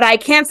 but I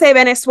can't say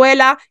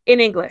Venezuela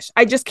in English.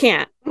 I just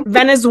can't.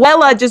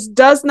 Venezuela just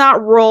does not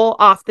roll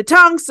off the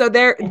tongue. So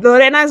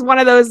Lorena is one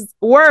of those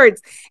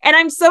words. And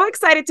I'm so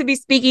excited to be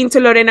speaking to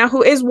Lorena,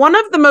 who is one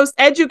of the most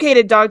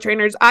educated dog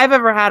trainers I've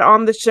ever had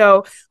on the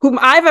show, whom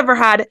I've ever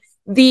had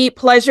the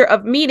pleasure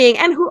of meeting,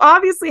 and who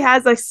obviously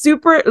has a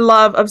super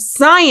love of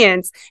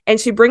science. And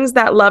she brings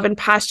that love and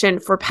passion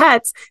for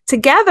pets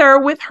together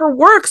with her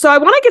work. So I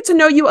want to get to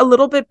know you a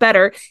little bit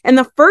better. And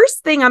the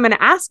first thing I'm going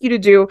to ask you to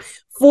do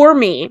for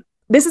me,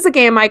 this is a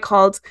game I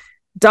called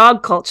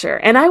Dog Culture.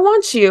 And I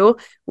want you,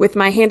 with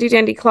my handy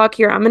dandy clock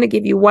here, I'm going to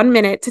give you 1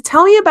 minute to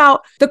tell me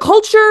about the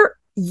culture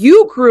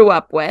you grew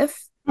up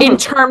with in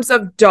terms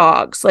of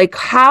dogs, like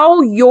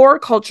how your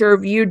culture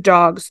viewed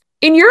dogs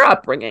in your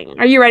upbringing.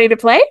 Are you ready to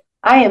play?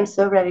 I am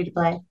so ready to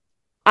play.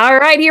 All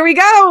right, here we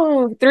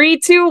go. 3,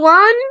 2,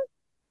 1.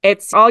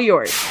 It's all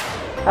yours.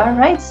 All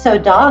right. So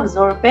dogs,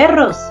 or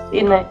perros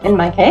in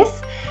my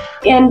case,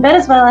 in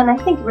Venezuela, and I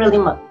think really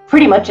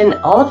pretty much in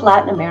all of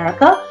Latin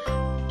America,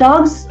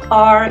 dogs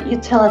are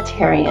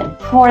utilitarian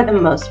for the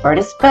most part,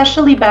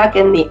 especially back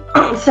in the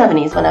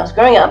 70s when I was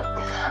growing up.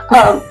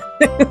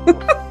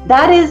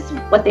 That is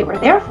what they were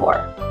there for.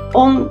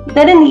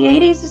 Then in the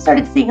 80s, you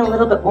started seeing a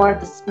little bit more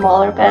of the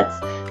smaller pets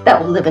that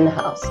will live in the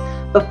house.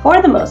 But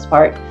for the most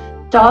part,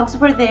 dogs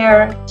were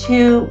there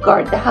to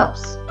guard the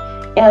house.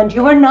 And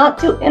you were not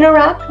to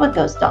interact with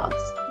those dogs.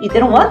 You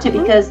didn't want to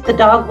because the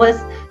dog was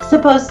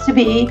supposed to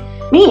be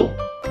mean.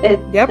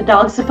 The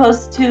dog's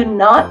supposed to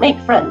not make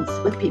friends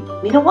with people.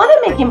 We don't want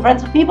to make him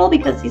friends with people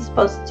because he's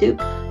supposed to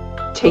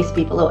chase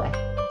people away.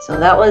 So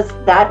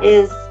that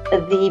is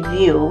the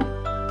view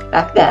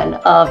back then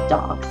of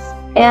dogs.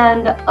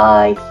 And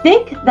I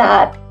think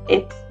that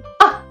it's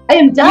I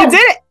am done.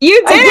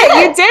 You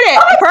did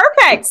it.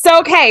 Perfect.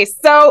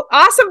 So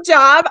awesome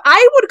job.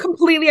 I would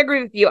completely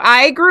agree with you.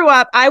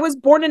 I was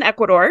born in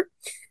Ecuador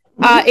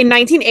in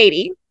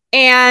 1980,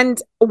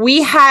 and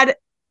we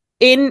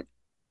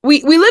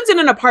lived in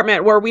an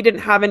apartment where we didn't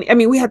have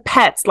any, we had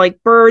pets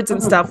like birds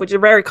and stuff, which are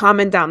very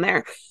common down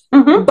there.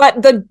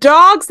 But the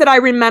dogs that I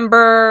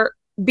remember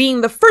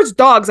being the first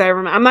dogs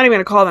I'm not even going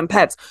to call them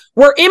pets,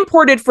 were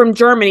imported from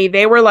Germany.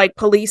 They were like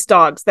police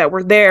dogs that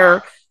were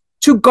there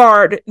to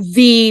guard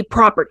the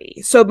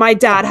property. So my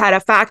dad had a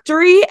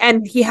factory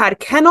and he had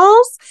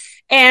kennels,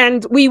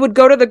 and we would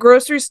go to the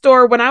grocery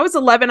store. When I was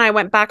 11, I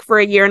went back for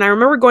a year, and I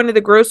remember going to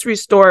the grocery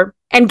store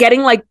and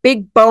getting like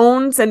big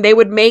bones, and they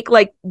would make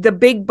like the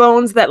big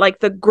bones that like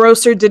the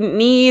grocer didn't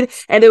need,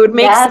 and they would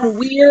make some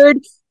weird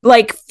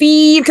like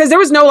feed, because there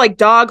was no like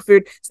dog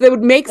food, so they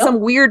would make some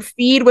weird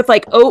feed with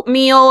like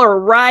oatmeal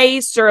or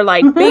rice or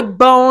like big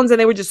bones, and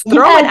they would just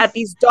throw it at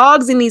these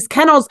dogs in these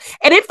kennels.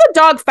 And if the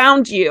dog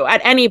found you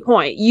at any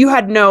point, you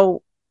had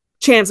no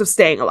chance of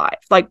staying alive.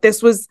 Like,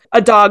 this was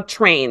a dog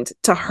trained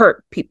to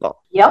hurt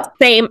people.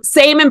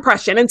 Same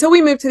impression. Until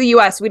we moved to the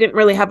US, we didn't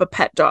really have a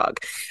pet dog.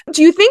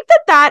 Do you think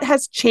that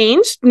has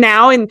changed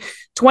now in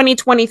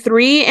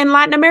 2023 in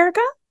Latin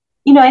America?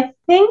 I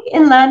think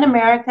in Latin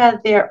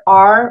America, there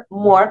are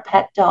more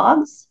pet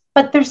dogs,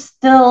 but there's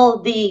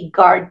still the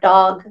guard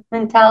dog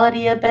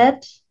mentality a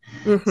bit.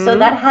 So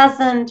that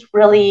hasn't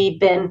really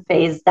been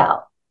phased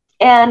out.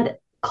 And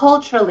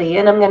culturally,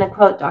 and I'm going to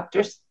quote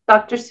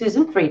Dr.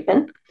 Susan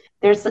Friedman,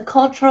 there's a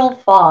cultural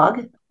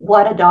fog,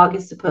 what a dog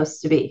is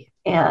supposed to be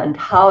and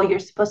how you're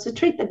supposed to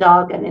treat the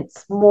dog. And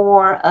it's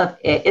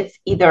it's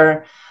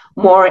either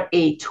more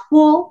a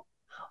tool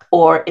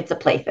or it's a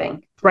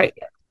plaything. Right.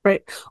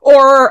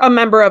 Or a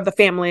member of the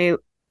family,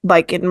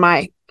 like in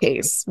my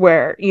case,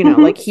 where,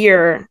 like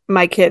here,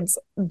 my kids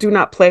do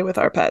not play with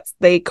our pets.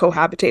 They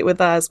cohabitate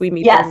with us. We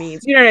meet their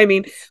needs. You know what I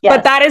mean? Yes.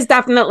 But that is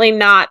definitely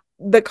not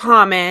the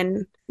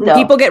common. No.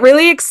 People get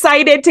really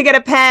excited to get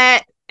a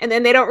pet, and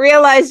then they don't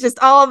realize just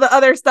all the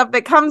other stuff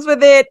that comes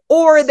with it,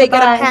 or they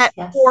get a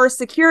pet for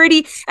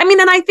security.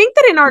 And I think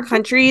that in our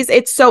countries,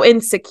 it's so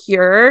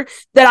insecure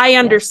that I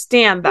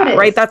understand that,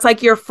 right? That's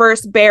like your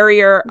first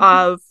barrier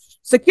of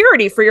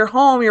security for your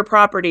home, your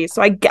property.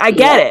 So I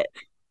get it.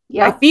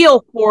 I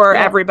feel for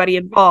everybody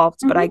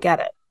involved, but I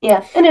get it.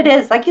 Yeah. And it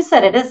is, like you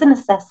said, it is a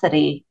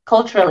necessity.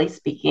 Culturally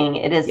speaking,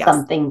 it is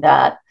something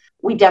that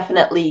we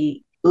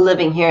definitely,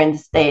 living here in the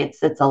States,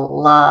 it's a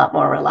lot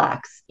more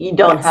relaxed. You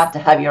don't have to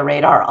have your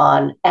radar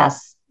on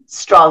as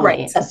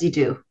strongly as you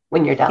do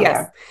when you're down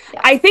there.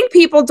 Yeah. I think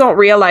people don't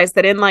realize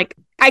that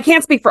I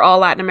can't speak for all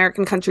Latin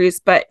American countries,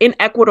 but in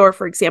Ecuador,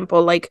 for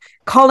example, like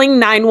calling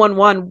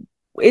 911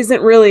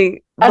 isn't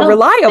really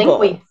reliable. I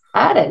don't think we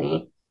had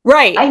any.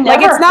 Right. I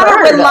never it's not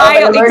a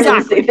reliable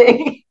emergency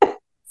thing.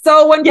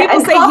 So when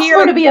people say here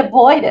were to be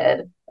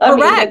avoided.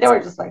 Correct. They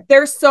were just like,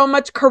 there's so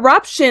much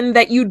corruption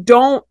that you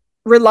don't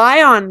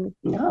rely on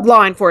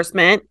law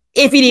enforcement,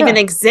 if it even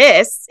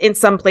exists in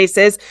some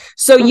places.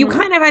 So you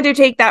kind of had to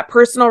take that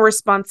personal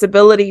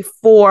responsibility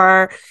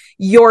for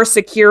your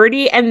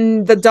security,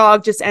 and the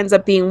dog just ends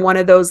up being one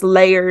of those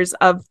layers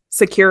of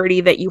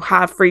security that you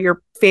have for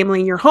your family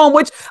and your home,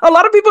 which a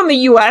lot of people in the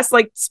US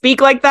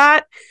speak like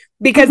that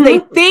because they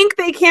think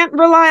they can't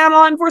rely on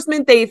law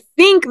enforcement. They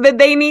think that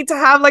they need to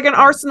have an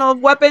arsenal of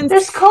weapons.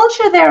 There's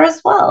culture there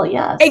as well.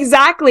 Yes,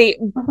 exactly.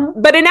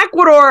 But in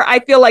Ecuador, I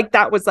feel like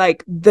that was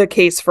the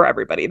case for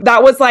everybody.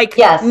 That was it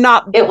was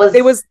not the,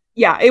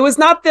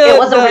 it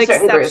wasn't for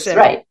certain exception. Groups,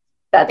 right?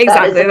 That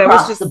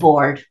was just the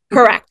board.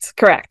 Correct.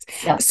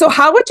 Yeah. So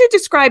how would you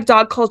describe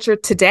dog culture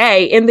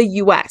today in the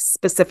US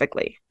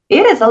specifically?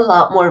 It is a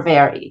lot more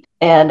varied.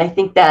 And I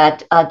think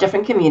that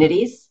different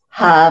communities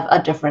have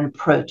a different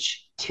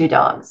approach to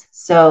dogs.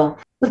 So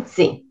let's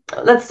see.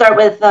 Let's start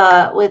with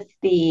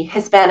the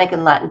Hispanic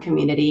and Latin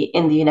community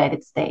in the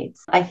United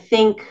States. I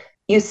think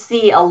you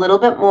see a little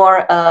bit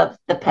more of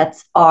the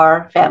pets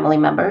are family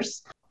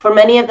members. For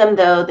many of them,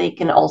 though, they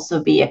can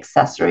also be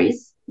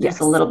accessories.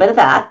 There's a little bit of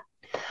that.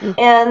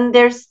 And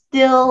there's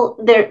still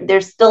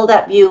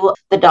that view of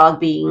the dog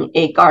being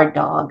a guard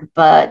dog,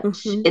 but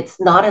it's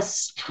not as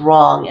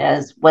strong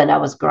as when I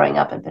was growing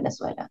up in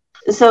Venezuela.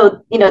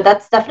 So,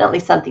 that's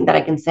definitely something that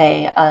I can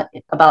say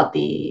about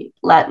the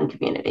Latin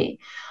community.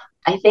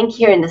 I think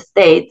here in the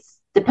States,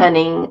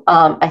 depending.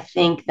 I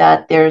think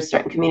that there's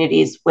certain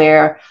communities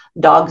where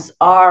dogs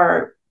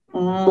are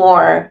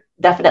more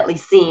definitely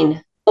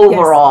seen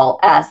overall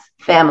as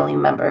family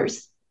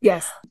members.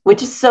 Yes.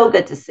 Which is so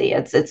good to see.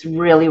 It's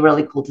really,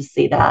 really cool to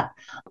see that.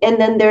 And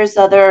then there's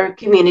other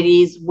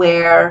communities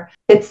where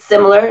it's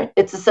similar.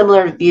 It's a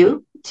similar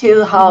view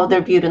to how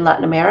they're viewed in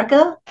Latin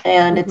America.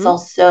 And it's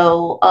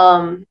also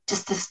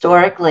just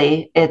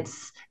historically,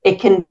 it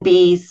can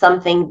be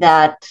something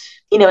that,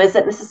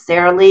 isn't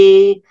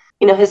necessarily,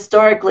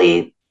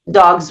 historically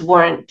dogs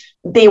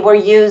they were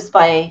used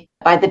by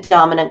the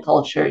dominant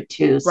culture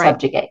to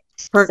subjugate.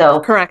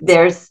 Correct.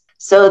 There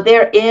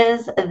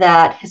is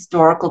that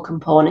historical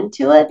component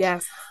to it.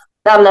 Yes.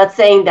 I'm not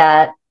saying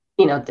that,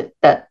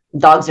 that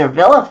dogs are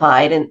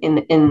vilified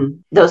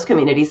in those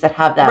communities that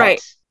have that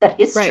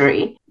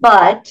history.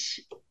 But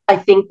I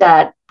think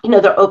that,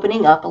 they're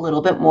opening up a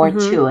little bit more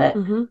to it.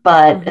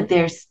 But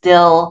there's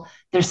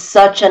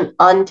such an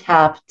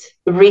untapped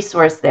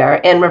resource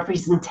there, and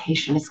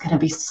representation is going to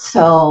be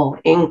so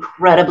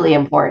incredibly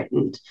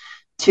important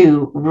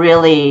to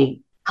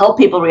really help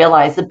people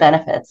realize the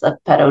benefits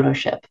of pet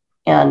ownership.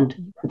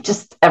 And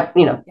just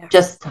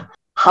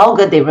how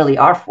good they really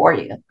are for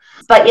you.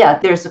 But yeah,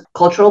 there's a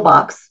cultural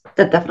box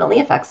that definitely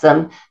affects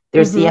them.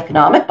 There's the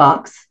economic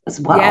box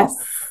as well. Yes,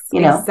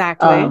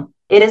 exactly.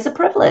 It is a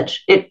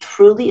privilege. It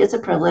truly is a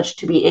privilege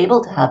to be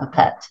able to have a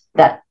pet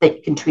that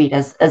you can treat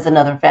as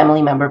another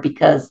family member,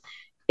 because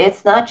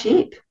it's not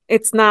cheap.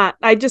 It's not.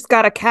 I just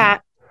got a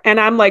cat. And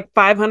I'm like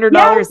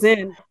 $500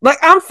 in. Like,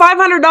 I'm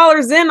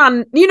 $500 in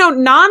on,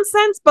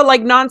 nonsense, but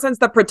like nonsense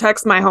that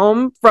protects my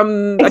home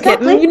from a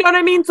kitten. You know what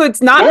I mean? So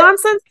it's not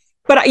nonsense.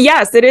 But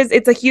yes, it is.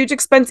 It's a huge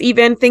expense,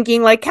 even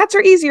thinking like cats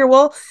are easier.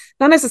 Well,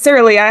 not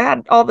necessarily. I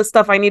had all the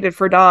stuff I needed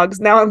for dogs.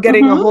 Now I'm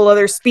getting a whole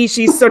other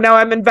species. So now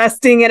I'm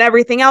investing in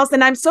everything else.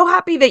 And I'm so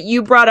happy that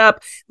you brought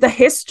up the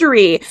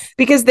history,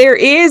 because there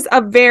is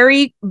a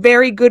very,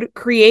 very good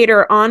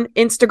creator on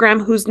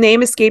Instagram whose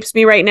name escapes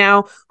me right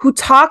now, who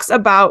talks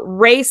about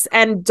race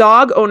and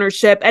dog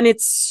ownership. And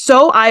it's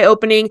so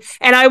eye-opening.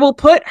 And I will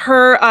put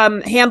her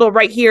handle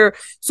right here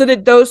so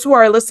that those who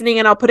are listening,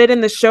 and I'll put it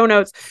in the show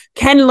notes,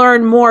 can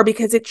learn more,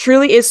 because it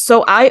truly is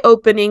so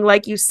eye-opening,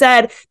 like you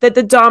said, that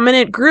the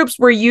dominant groups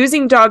were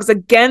using dogs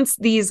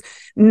against these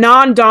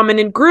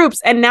non-dominant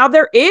groups. And now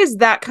there is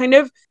that kind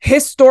of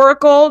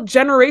historical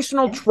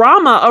generational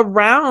trauma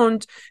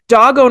around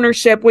dog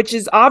ownership, which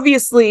is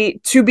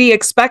obviously to be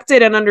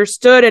expected and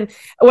understood. And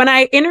when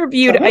I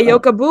interviewed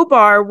Ayoka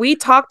Bubar, we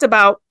talked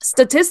about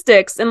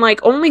statistics, and like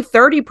only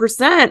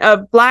 30%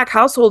 of Black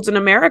households in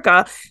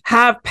America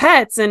have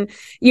pets. And,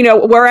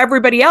 where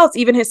everybody else,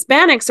 even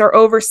Hispanics, are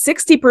over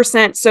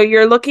 60%. So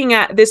you're looking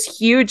at this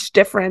huge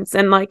difference.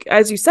 And like,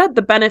 as you said,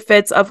 the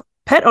benefits of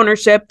pet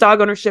ownership,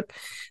 dog ownership,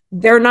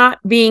 they're not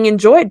being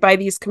enjoyed by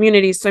these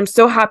communities. So I'm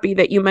so happy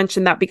that you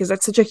mentioned that, because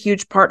that's such a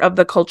huge part of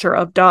the culture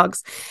of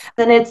dogs.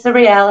 And it's a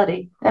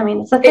reality. I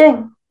mean, it's a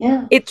thing.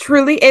 Yeah, it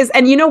truly is.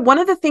 And, one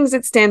of the things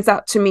that stands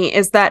out to me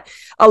is that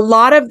a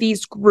lot of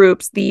these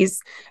groups,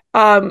 these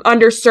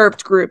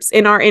underserved groups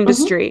in our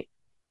industry,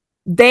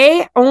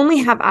 they only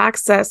have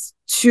access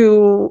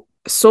to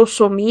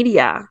social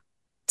media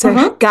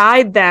to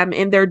guide them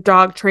in their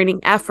dog training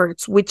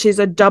efforts, which is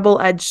a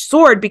double-edged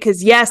sword,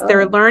 because yes,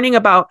 they're learning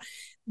about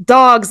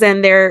dogs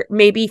and they're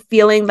maybe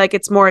feeling like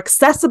it's more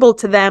accessible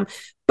to them,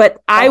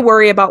 but I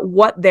worry about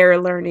what they're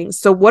learning.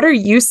 So what are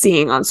you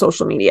seeing on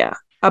social media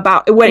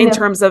about what in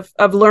terms of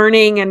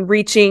learning and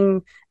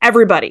reaching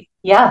everybody?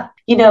 Yeah.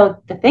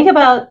 The thing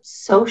about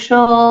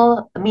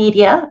social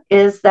media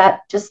is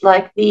that, just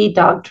like the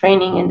dog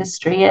training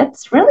industry,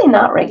 it's really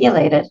not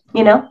regulated.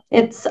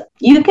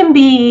 You can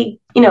be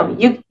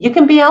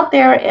out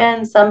there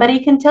and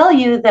somebody can tell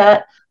you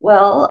that,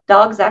 well,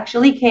 dogs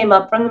actually came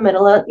up from the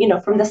middle of,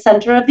 from the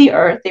center of the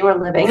earth. They were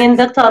living in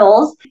the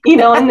tunnels,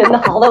 and in the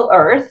hollow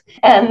earth.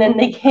 And then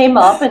they came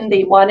up and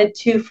they wanted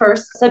to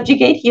first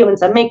subjugate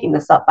humans. I'm making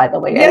this up, by the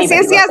way. Yes,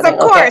 of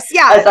course.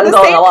 Yeah. The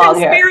same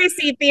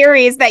conspiracy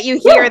theories that you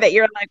hear that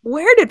you're like,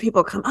 where did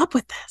people come up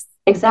with this?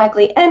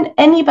 Exactly. And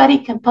anybody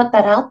can put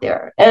that out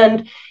there.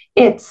 And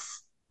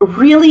it's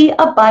really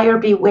a buyer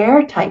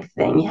beware type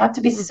thing. You have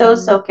to be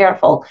so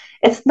careful.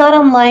 It's not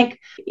unlike,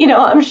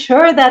 I'm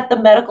sure that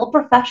the medical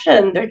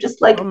profession, they're just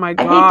like, oh my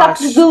gosh. I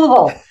hate Dr.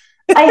 Google.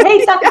 I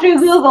hate Dr.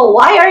 Google.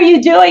 Why are you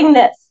doing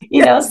this?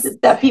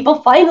 That people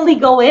finally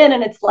go in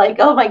and it's like,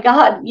 oh my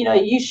God,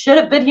 you should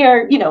have been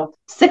here,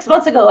 6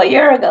 months ago, a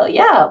year ago.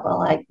 Yeah,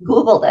 well, I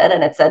Googled it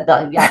and it said,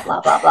 yeah,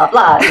 blah, blah, blah,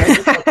 blah. And you're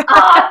just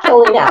like,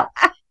 killing out.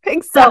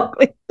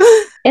 Exactly. So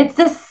it's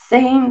the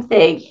same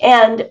thing.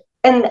 And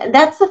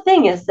that's the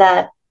thing, is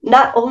that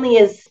not only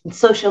is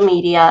social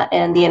media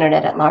and the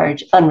internet at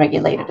large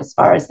unregulated as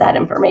far as that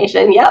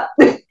information. Yep.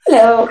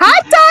 Hello.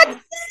 Hot dog.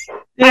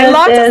 I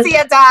love to see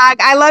a dog.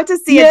 I love to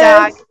see a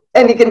dog.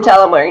 And you can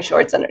tell I'm wearing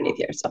shorts underneath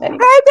here. So anyway.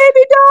 Hi,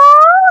 baby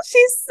doll.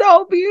 She's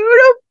so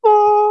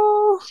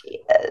beautiful. She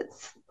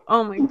is.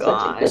 Oh my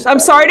gosh. I'm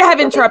sorry to have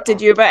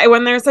interrupted you, but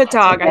when there's a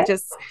dog,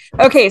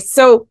 okay.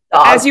 So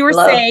as you were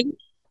saying,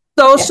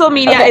 Social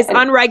media is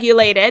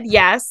unregulated.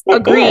 Yes,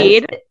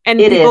 agreed. And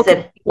people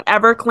can do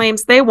whatever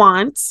claims they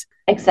want.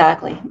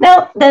 Exactly.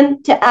 Now,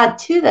 then to add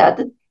to that,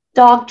 the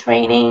dog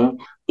training,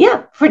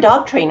 for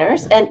dog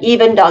trainers and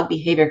even dog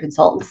behavior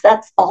consultants,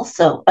 that's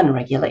also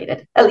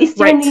unregulated. At least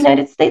here in the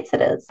United States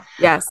it is.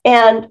 Yes.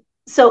 And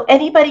so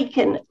anybody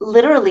can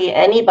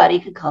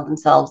call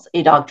themselves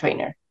a dog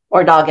trainer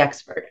or dog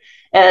expert.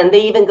 And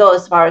they even go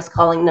as far as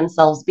calling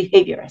themselves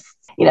behaviorists.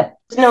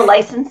 There's no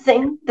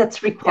licensing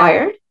that's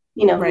required.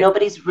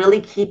 Nobody's really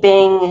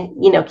keeping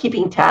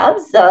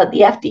tabs.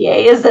 The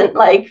FDA isn't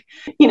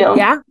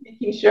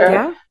making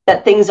sure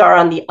that things are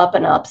on the up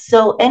and up.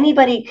 So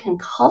anybody can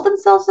call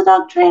themselves a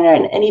dog trainer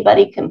and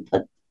anybody can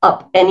put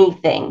up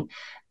anything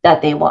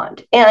that they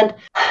want. And,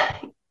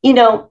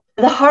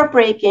 the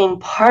heartbreaking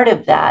part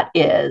of that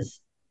is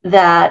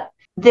that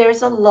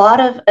there's a lot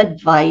of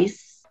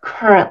advice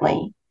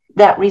currently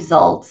that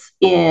results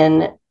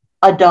in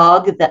a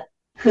dog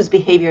whose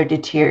behavior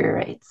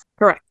deteriorates.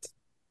 Correct.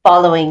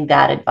 Following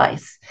that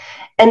advice.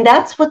 And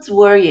that's what's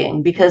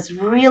worrying, because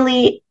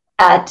really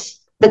at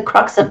the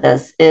crux of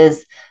this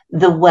is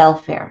the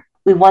welfare.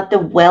 We want the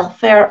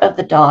welfare of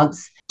the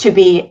dogs to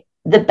be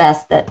the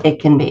best that it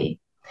can be.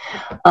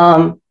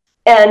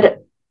 And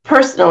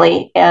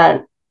personally,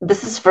 and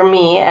this is for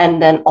me,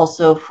 and then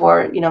also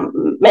for,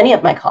 many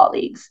of my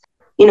colleagues,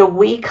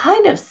 we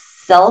kind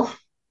of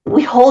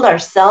we hold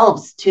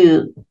ourselves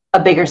to a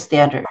bigger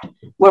standard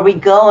where we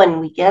go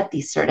and we get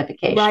these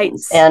certifications. Right.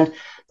 And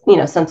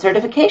some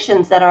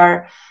certifications that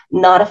are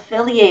not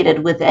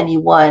affiliated with any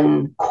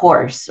one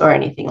course or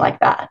anything like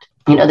that.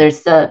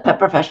 There's the Pet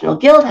Professional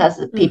Guild has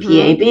the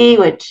PPAB,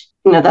 which,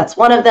 that's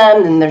one of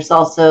them. And there's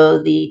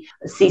also the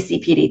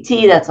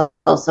CCPDT. That's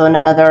also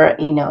another,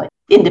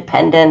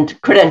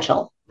 independent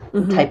credential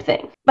type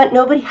thing. But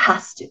nobody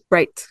has to.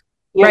 Right.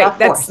 Right.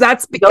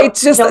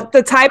 It's just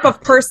the type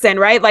of person,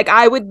 right? Like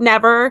I would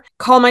never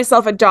call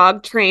myself a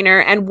dog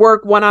trainer and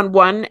work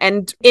one-on-one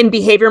and in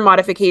behavior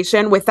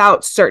modification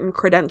without certain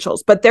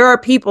credentials. But there are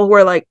people who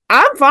are like,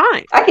 I'm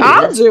fine.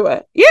 I'll do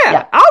it.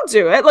 Yeah, I'll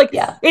do it. Like,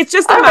 it's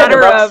just a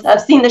matter of,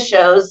 I've seen the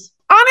shows.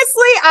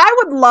 Honestly, I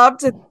would love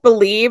to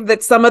believe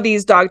that some of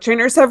these dog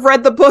trainers have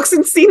read the books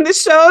and seen the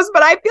shows,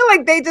 but I feel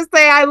like they just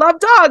say, I love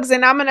dogs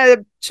and I'm going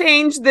to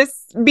change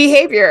this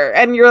behavior.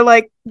 And you're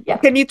like,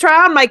 can you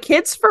try on my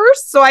kids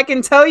first so I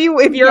can tell you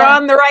if you're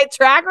on the right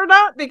track or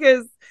not?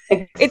 Because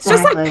it's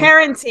just like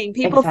parenting.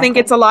 People think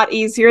it's a lot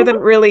easier than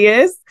it really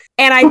is.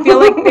 And I feel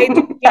like they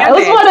do it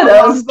was one of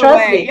those,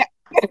 trust me.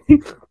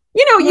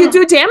 You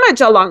do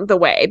damage along the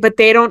way, but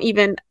they don't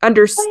even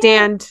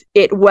understand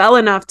it well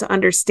enough to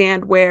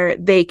understand where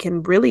they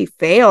can really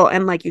fail.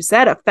 And like you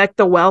said, affect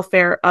the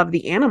welfare of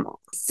the animal.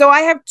 So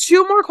I have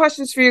two more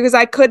questions for you because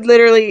I could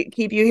literally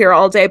keep you here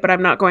all day, but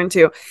I'm not going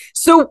to.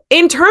 So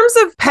in terms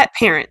of pet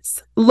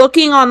parents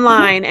looking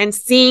online and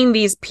seeing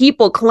these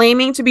people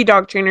claiming to be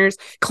dog trainers,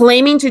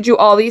 claiming to do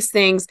all these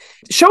things,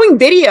 showing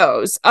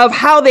videos of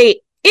how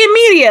they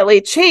immediately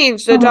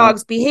change the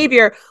dog's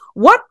behavior,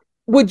 what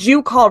would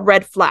you call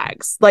red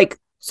flags? Like,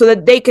 so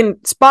that they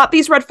can spot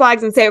these red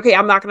flags and say, okay,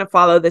 I'm not going to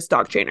follow this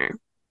dog trainer.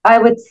 I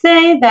would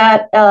say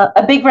that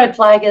a big red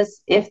flag is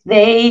if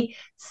they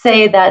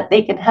say that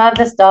they can have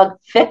this dog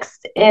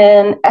fixed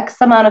in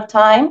X amount of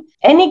time.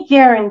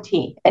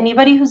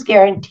 Anybody who's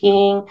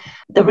guaranteeing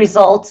the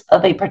results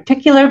of a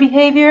particular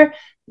behavior,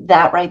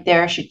 that right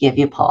there should give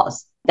you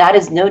pause. That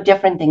is no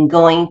different than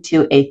going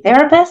to a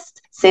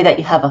therapist, say that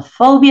you have a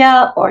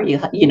phobia or you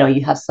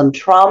have some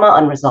trauma,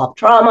 unresolved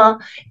trauma,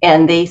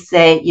 and they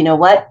say, you know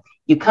what,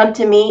 you come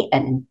to me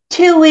and in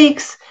 2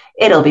 weeks,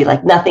 it'll be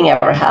like nothing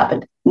ever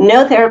happened.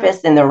 No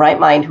therapist in their right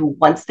mind who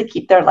wants to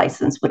keep their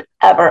license would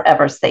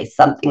ever say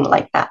something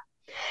like that.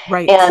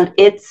 Right. And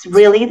it's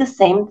really the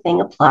same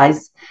thing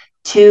applies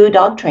to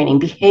dog training.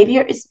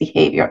 Behavior is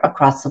behavior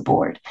across the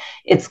board.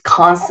 It's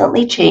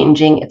constantly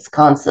changing. It's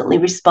constantly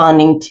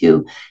responding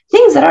to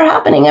things that are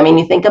happening. I mean,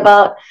 you think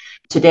about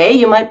today,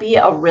 you might be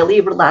a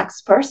really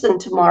relaxed person.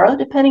 Tomorrow,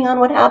 depending on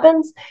what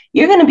happens,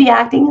 you're going to be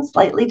acting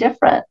slightly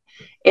different.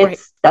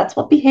 That's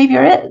what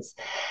behavior is.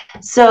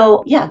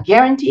 So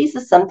guarantees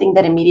is something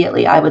that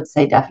immediately I would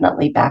say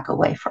definitely back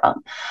away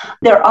from.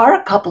 There are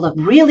a couple of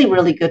really,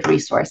 really good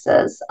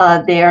resources.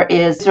 There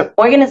is an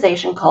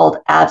organization called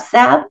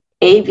AVSAB,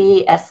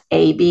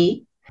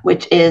 AVSAB,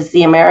 which is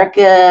the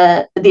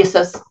American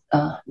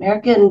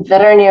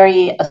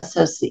Veterinary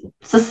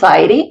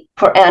Society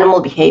for Animal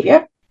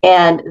Behavior.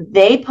 And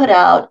they put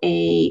out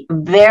a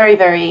very,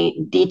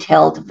 very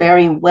detailed,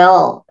 very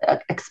well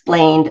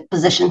explained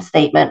position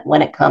statement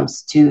when it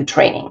comes to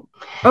training.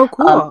 Oh,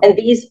 cool. And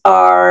these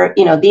are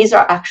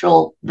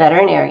actual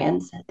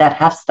veterinarians that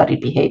have studied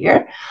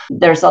behavior.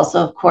 There's also,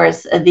 of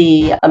course,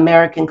 the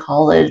American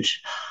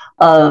College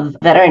of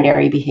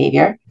Veterinary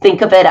Behavior.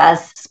 Think of it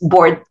as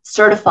board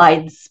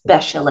certified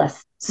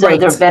specialists. So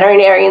they're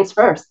veterinarians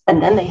first, and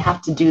then they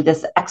have to do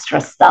this extra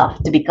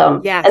stuff to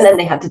become, and then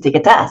they have to take a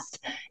test.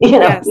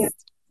 Yes.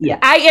 Yeah.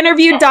 I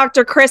interviewed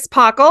Dr. Chris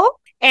Pockel,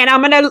 And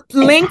I'm going to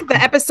link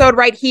the episode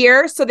right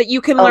here so that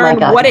you can learn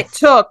what it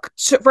took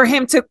for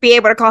him to be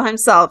able to call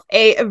himself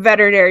a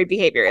veterinary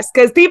behaviorist.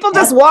 Because people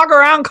just walk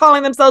around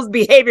calling themselves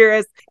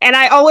behaviorists. And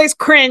I always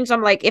cringe.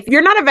 I'm like, if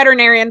you're not a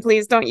veterinarian,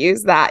 please don't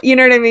use that. You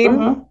know what I mean?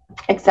 Mm-hmm.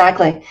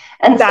 Exactly.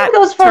 And that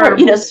goes for,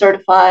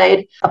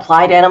 certified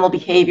applied animal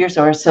behaviors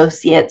or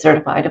associate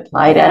certified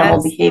applied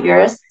animal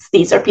behaviorists.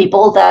 These are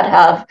people that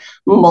have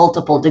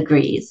multiple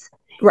degrees.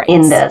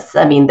 In this.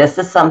 I mean, this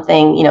is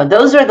something,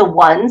 those are the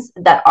ones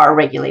that are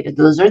regulated.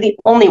 Those are the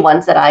only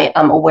ones that I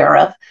am aware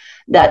of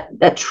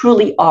that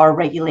truly are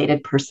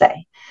regulated per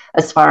se,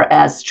 as far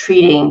as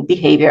treating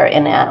behavior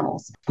in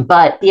animals.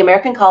 But the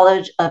American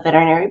College of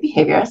Veterinary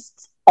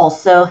Behaviorists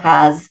also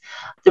has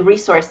the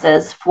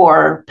resources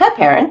for pet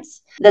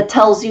parents that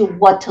tells you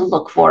what to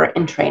look for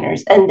in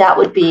trainers. And that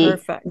would be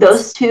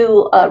those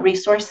two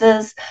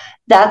resources.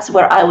 That's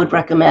where I would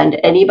recommend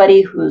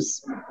anybody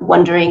who's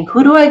wondering,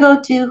 who do I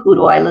go to? Who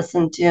do I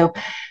listen to?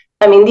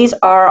 I mean, these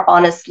are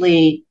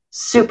honestly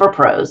super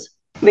pros.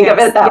 Think of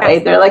it that way.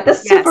 They're like the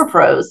super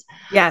pros.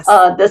 Yes.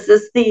 This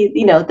is the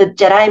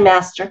Jedi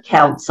Master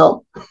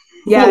Council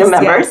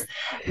members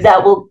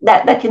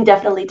that can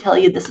definitely tell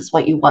you this is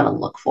what you want to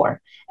look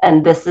for.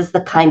 And this is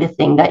the kind of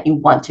thing that you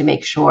want to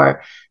make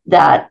sure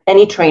that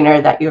any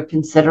trainer that you're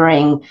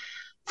considering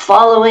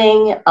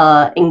following,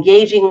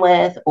 engaging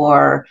with,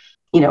 or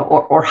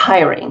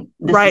hiring.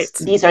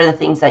 These are the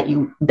things that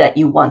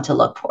you want to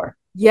look for.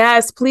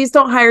 Yes, please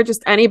don't hire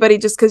just anybody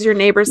just because your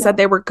neighbor said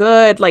they were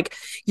good. Like,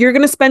 you're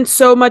going to spend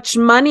so much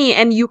money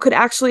and you could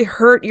actually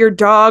hurt your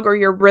dog or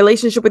your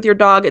relationship with your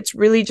dog. It's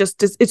really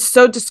just, it's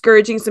so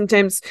discouraging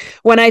sometimes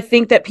when I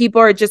think that people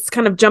are just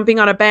kind of jumping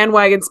on a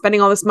bandwagon, spending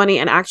all this money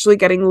and actually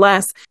getting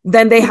less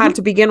than they had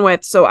to begin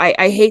with. So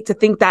I hate to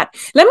think that.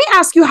 Let me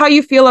ask you how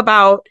you feel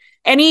about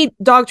any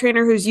dog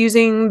trainer who's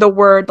using the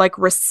word like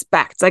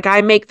respect. Like, I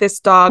make this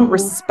dog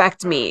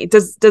respect me.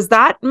 Does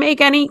that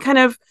make any kind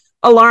of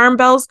alarm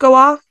bells go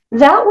off?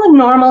 That one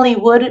normally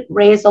would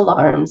raise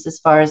alarms as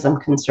far as I'm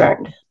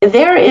concerned.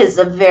 There is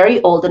a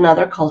very old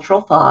another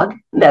cultural fog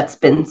that's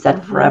been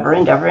said forever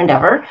and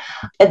ever,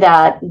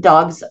 that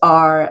dogs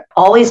are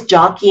always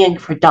jockeying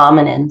for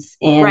dominance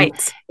in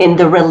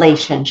the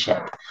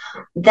relationship.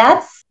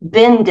 That's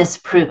been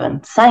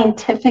disproven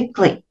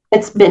scientifically.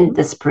 It's been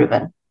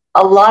disproven.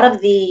 A lot of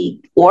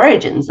the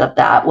origins of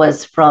that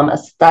was from a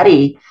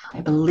study.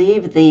 I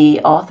believe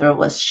the author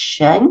was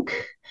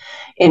Schenk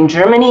in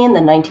Germany in the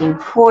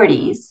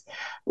 1940s,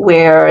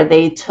 where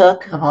they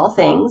took, of all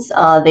things,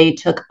 they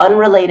took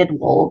unrelated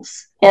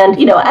wolves. And,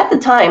 at the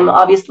time,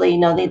 obviously,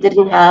 they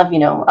didn't have,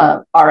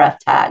 RF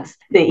tags.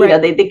 They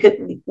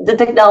could, the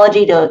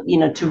technology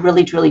to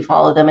really, truly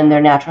follow them in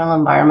their natural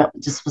environment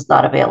just was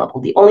not available.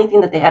 The only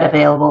thing that they had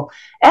available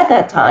at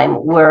that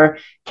time were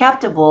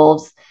captive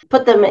wolves,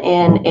 put them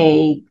in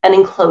an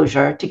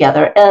enclosure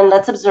together, and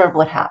let's observe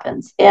what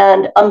happens.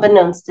 And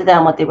unbeknownst to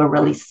them, what they were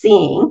really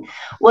seeing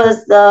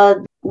was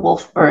the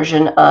wolf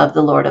version of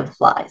the Lord of the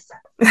Flies.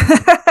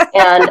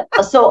 And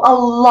so a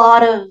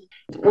lot of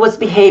was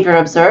behavior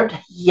observed?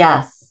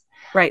 Yes.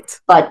 Right.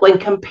 But when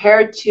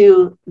compared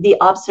to the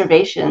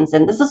observations,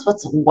 and this is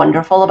what's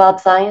wonderful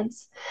about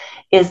science,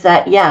 is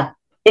that,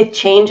 it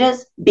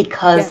changes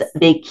because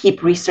they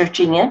keep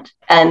researching it.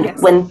 And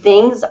when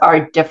things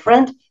are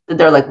different,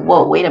 they're like,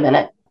 whoa, wait a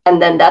minute.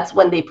 And then that's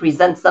when they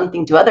present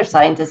something to other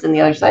scientists, and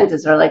the other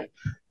scientists are like,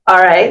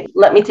 all right,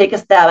 let me take a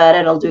stab at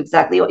it. I'll do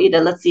exactly what you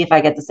did. Let's see if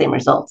I get the same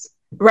results.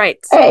 Right.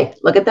 Hey,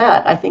 look at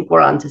that. I think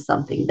we're onto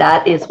something.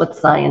 That is what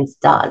science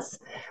does.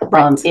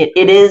 Right.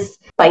 It is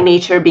by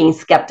nature being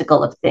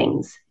skeptical of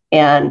things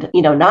and,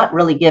 not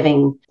really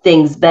giving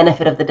things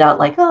benefit of the doubt,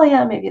 like, oh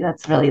yeah, maybe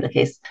that's really the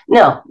case.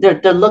 No,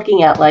 they're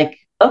looking at like,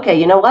 okay,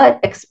 you know what?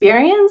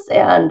 Experience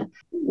and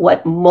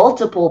what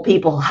multiple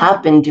people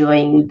have been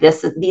doing,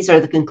 these are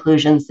the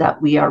conclusions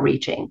that we are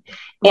reaching.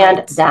 Right.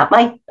 And that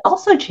might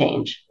also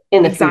change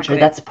in the future.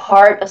 That's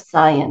part of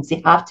science.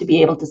 You have to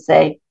be able to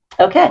say,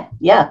 okay,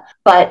 yeah.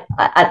 But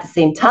at the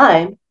same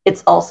time,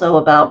 it's also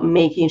about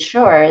making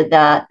sure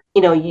that,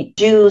 you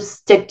do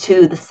stick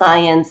to the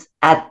science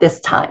at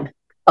this time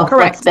of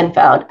what's been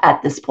found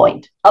at this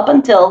point. Up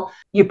until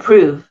you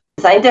prove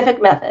the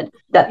scientific method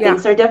that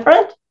things are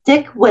different,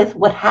 stick with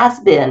what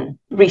has been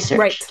researched.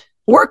 Right.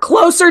 We're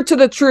closer to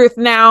the truth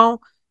now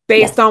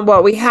based on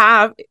what we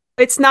have.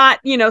 It's not,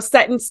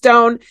 set in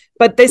stone,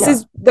 but this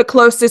is the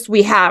closest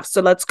we have.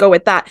 So let's go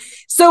with that.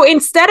 So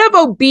instead of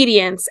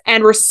obedience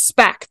and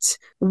respect,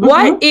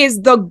 what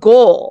is the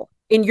goal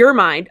in your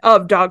mind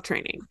of dog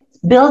training?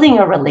 Building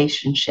a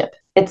relationship.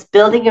 It's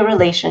building a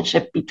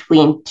relationship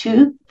between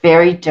two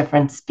very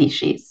different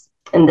species.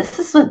 And this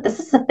is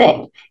the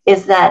thing,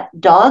 is that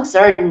dogs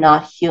are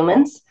not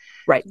humans.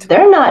 Right.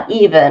 They're not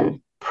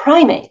even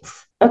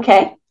primates.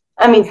 Okay.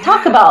 I mean,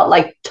 talk about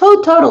like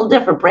total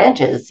different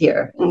branches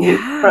here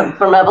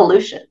from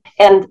evolution.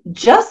 And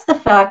just the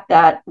fact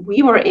that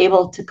we were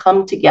able to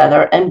come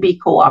together and be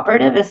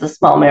cooperative is a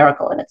small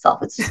miracle in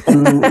itself. It's just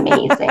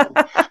amazing.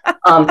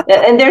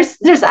 And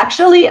there's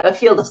actually a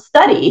field of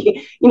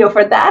study,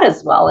 for that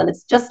as well. And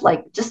it's just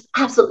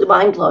absolutely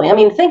mind blowing. I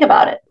mean, think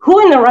about it. Who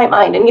in their right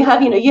mind? And you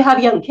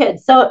have young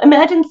kids. So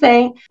imagine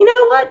saying, you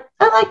know what?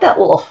 I like that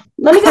wolf.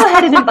 Let me go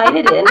ahead and invite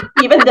it in,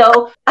 even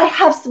though I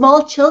have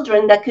small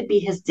children that could be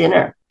his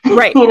dinner.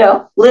 Right.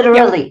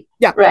 Literally.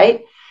 Yeah.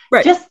 Right.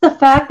 Right. Just the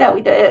fact that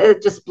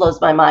it just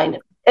blows my mind.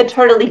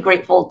 Eternally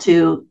grateful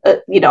to,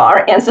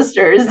 our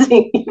ancestors,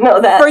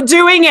 that for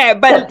doing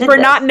it, but for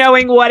not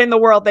knowing what in the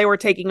world they were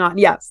taking on.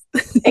 Yes.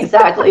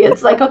 Exactly.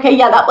 It's like, okay,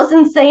 yeah, that was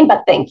insane,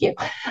 but thank you.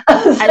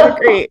 I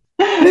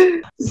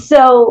agree.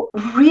 So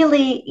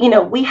really,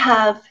 we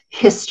have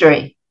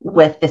history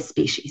with this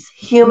species,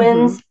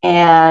 humans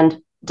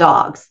and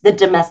dogs, the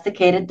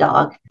domesticated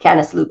dog,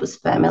 Canis lupus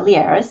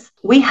familiaris.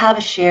 We have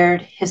a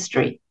shared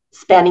history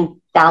spanning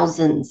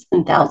thousands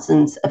and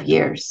thousands of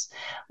years.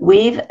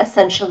 We've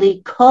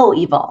essentially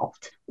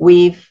co-evolved.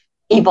 We've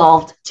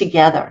evolved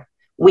together.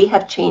 We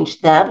have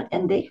changed them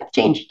and they have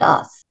changed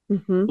us,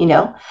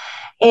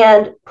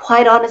 And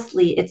quite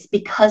honestly, it's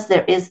because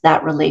there is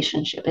that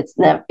relationship.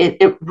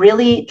 It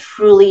really,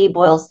 truly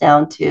boils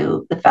down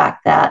to the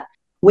fact that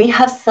we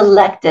have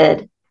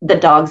selected the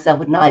dogs that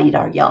would not eat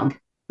our young.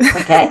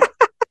 Okay.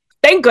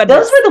 Thank goodness.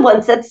 Those were the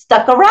ones that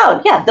stuck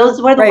around. Yeah,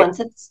 those were the ones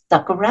that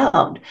stuck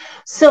around.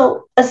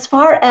 So as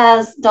far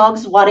as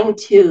dogs wanting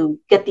to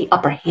get the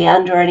upper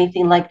hand or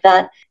anything like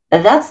that,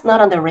 that's not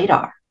on the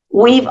radar.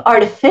 We've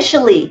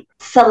artificially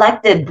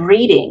selected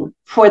breeding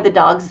for the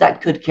dogs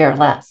that could care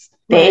less.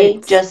 They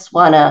just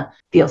want to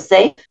feel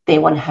safe. They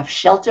want to have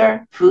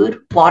shelter, food,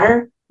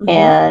 water.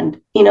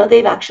 And,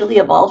 they've actually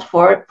evolved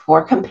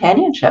for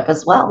companionship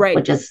as well,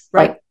 which is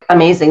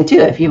amazing too,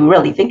 if you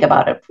really think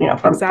about it,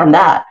 from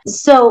that.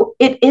 So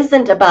it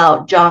isn't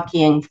about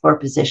jockeying for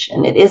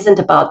position. It isn't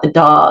about the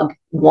dog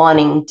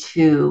wanting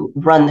to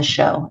run the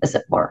show, as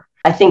it were.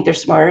 I think they're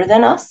smarter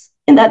than us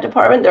in that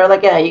department. They're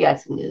like, yeah, you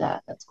guys can do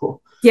that. That's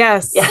cool.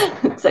 Yes. Yeah.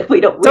 It's like, we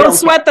don't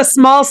sweat the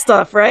small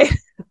stuff, right?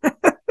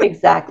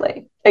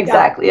 Exactly.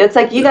 Yeah. It's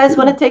like, you guys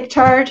want to take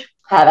charge?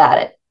 Have at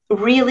it.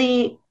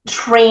 Really,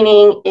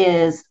 training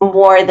is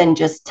more than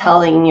just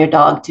telling your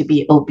dog to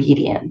be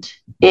obedient.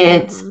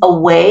 It's a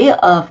way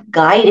of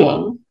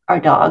guiding our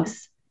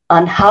dogs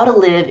on how to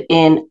live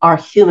in our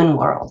human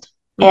world.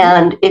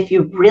 And if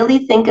you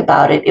really think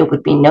about it, it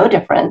would be no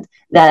different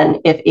than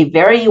if a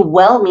very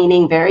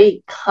well-meaning,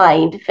 very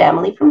kind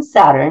family from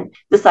Saturn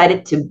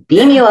decided to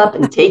beam you up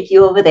and take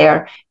you over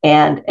there,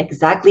 and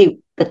exactly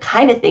the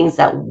kind of things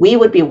that we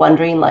would be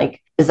wondering,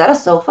 like, is that a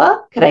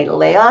sofa? Could I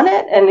lay on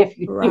it? And if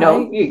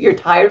you're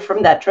tired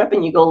from that trip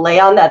and you go lay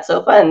on that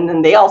sofa, and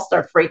then they all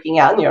start freaking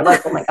out and you're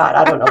like, oh my God,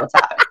 I don't know what's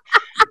happening.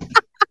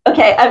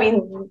 Okay. I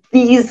mean,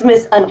 these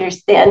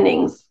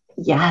misunderstandings,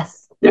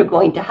 yes, they're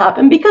going to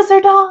happen because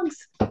they're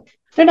dogs.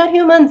 They're not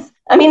humans.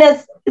 I mean,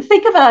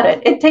 think about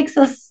it. It takes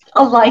us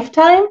a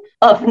lifetime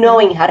of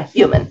knowing how to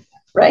human,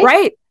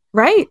 right?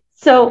 Right.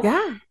 So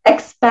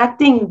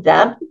expecting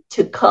them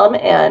to come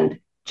and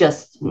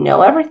just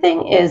know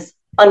everything is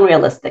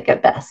unrealistic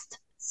at best.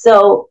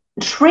 So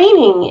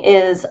training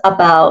is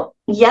about,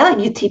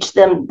 you teach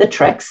them the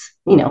tricks,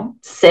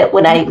 sit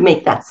when I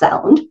make that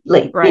sound,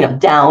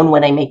 down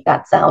when I make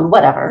that sound,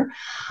 whatever.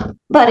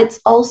 But it's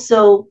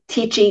also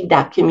teaching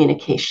that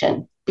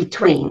communication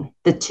between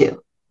the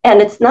two.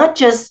 And it's not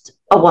just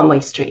a one-way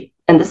street.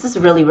 And this is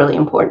really, really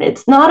important.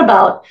 It's not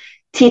about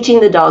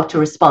teaching the dog to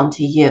respond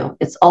to you.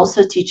 It's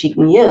also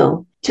teaching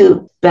you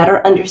to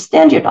better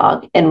understand your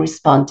dog and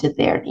respond to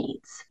their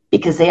needs,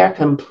 because they are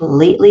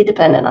completely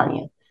dependent on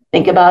you.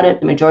 Think about it.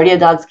 The majority of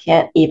dogs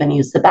can't even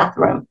use the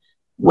bathroom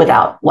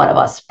without one of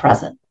us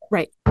present.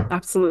 Right.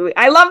 Absolutely.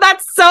 I love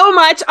that so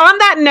much. On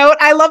that note,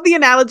 I love the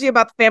analogy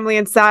about the family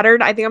and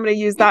Saturn. I think I'm going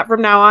to use that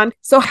from now on.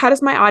 So how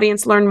does my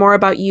audience learn more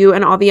about you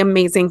and all the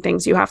amazing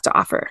things you have to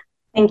offer?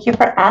 Thank you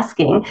for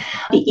asking.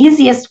 The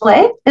easiest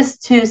way is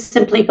to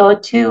simply go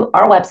to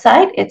our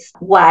website. It's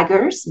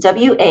Waggers,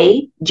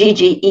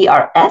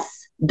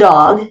 WAGGERS,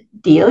 dog,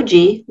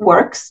 DOG,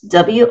 works,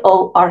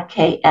 WORKS.com.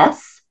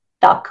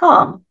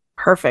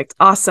 Perfect.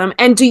 Awesome.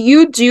 And do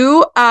you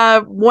do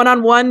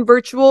one-on-one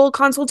virtual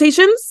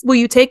consultations? Will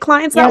you take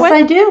clients that way?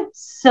 Yes, I do.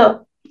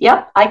 So,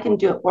 I can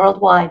do it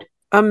worldwide.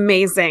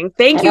 Amazing.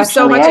 Thank you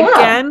so much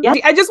again. Yep.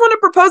 I just want to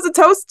propose a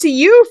toast to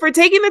you for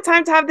taking the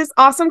time to have this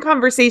awesome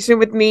conversation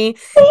with me.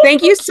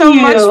 Thank you so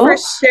much for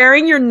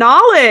sharing your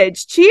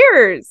knowledge.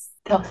 Cheers.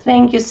 Oh,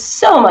 thank you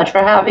so much for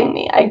having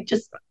me.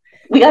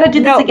 We got to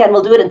do this again.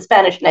 We'll do it in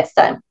Spanish next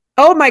time.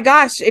 Oh my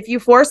gosh. If you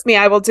force me,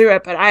 I will do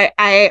it. But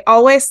I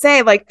always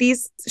say, like,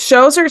 these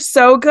shows are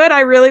so good.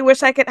 I really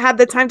wish I could have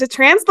the time to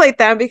translate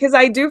them, because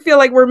I do feel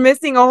like we're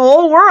missing a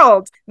whole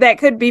world that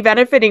could be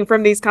benefiting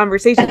from these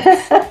conversations.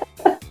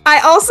 I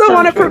also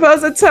want to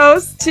propose a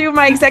toast to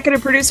my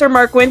executive producer,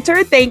 Mark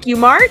Winter. Thank you,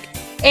 Mark.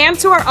 And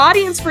to our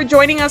audience for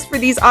joining us for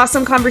these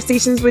awesome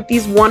conversations with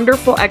these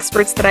wonderful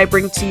experts that I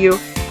bring to you.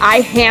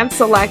 I hand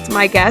select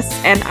my guests,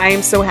 and I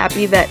am so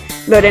happy that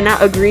Lorena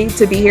agreed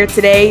to be here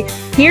today.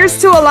 Here's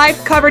to a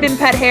life covered in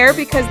pet hair,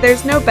 because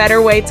there's no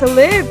better way to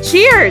live.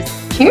 Cheers.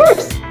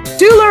 Cheers.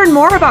 To learn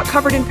more about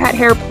Covered in Pet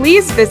Hair,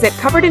 please visit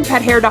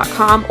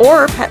coveredinpethair.com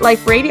or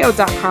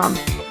petliferadio.com.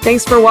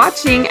 Thanks for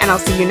watching, and I'll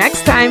see you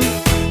next time.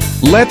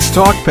 Let's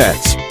Talk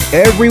Pets,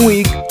 every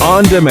week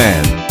on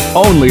demand,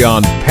 only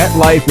on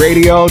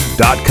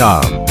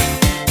PetLifeRadio.com.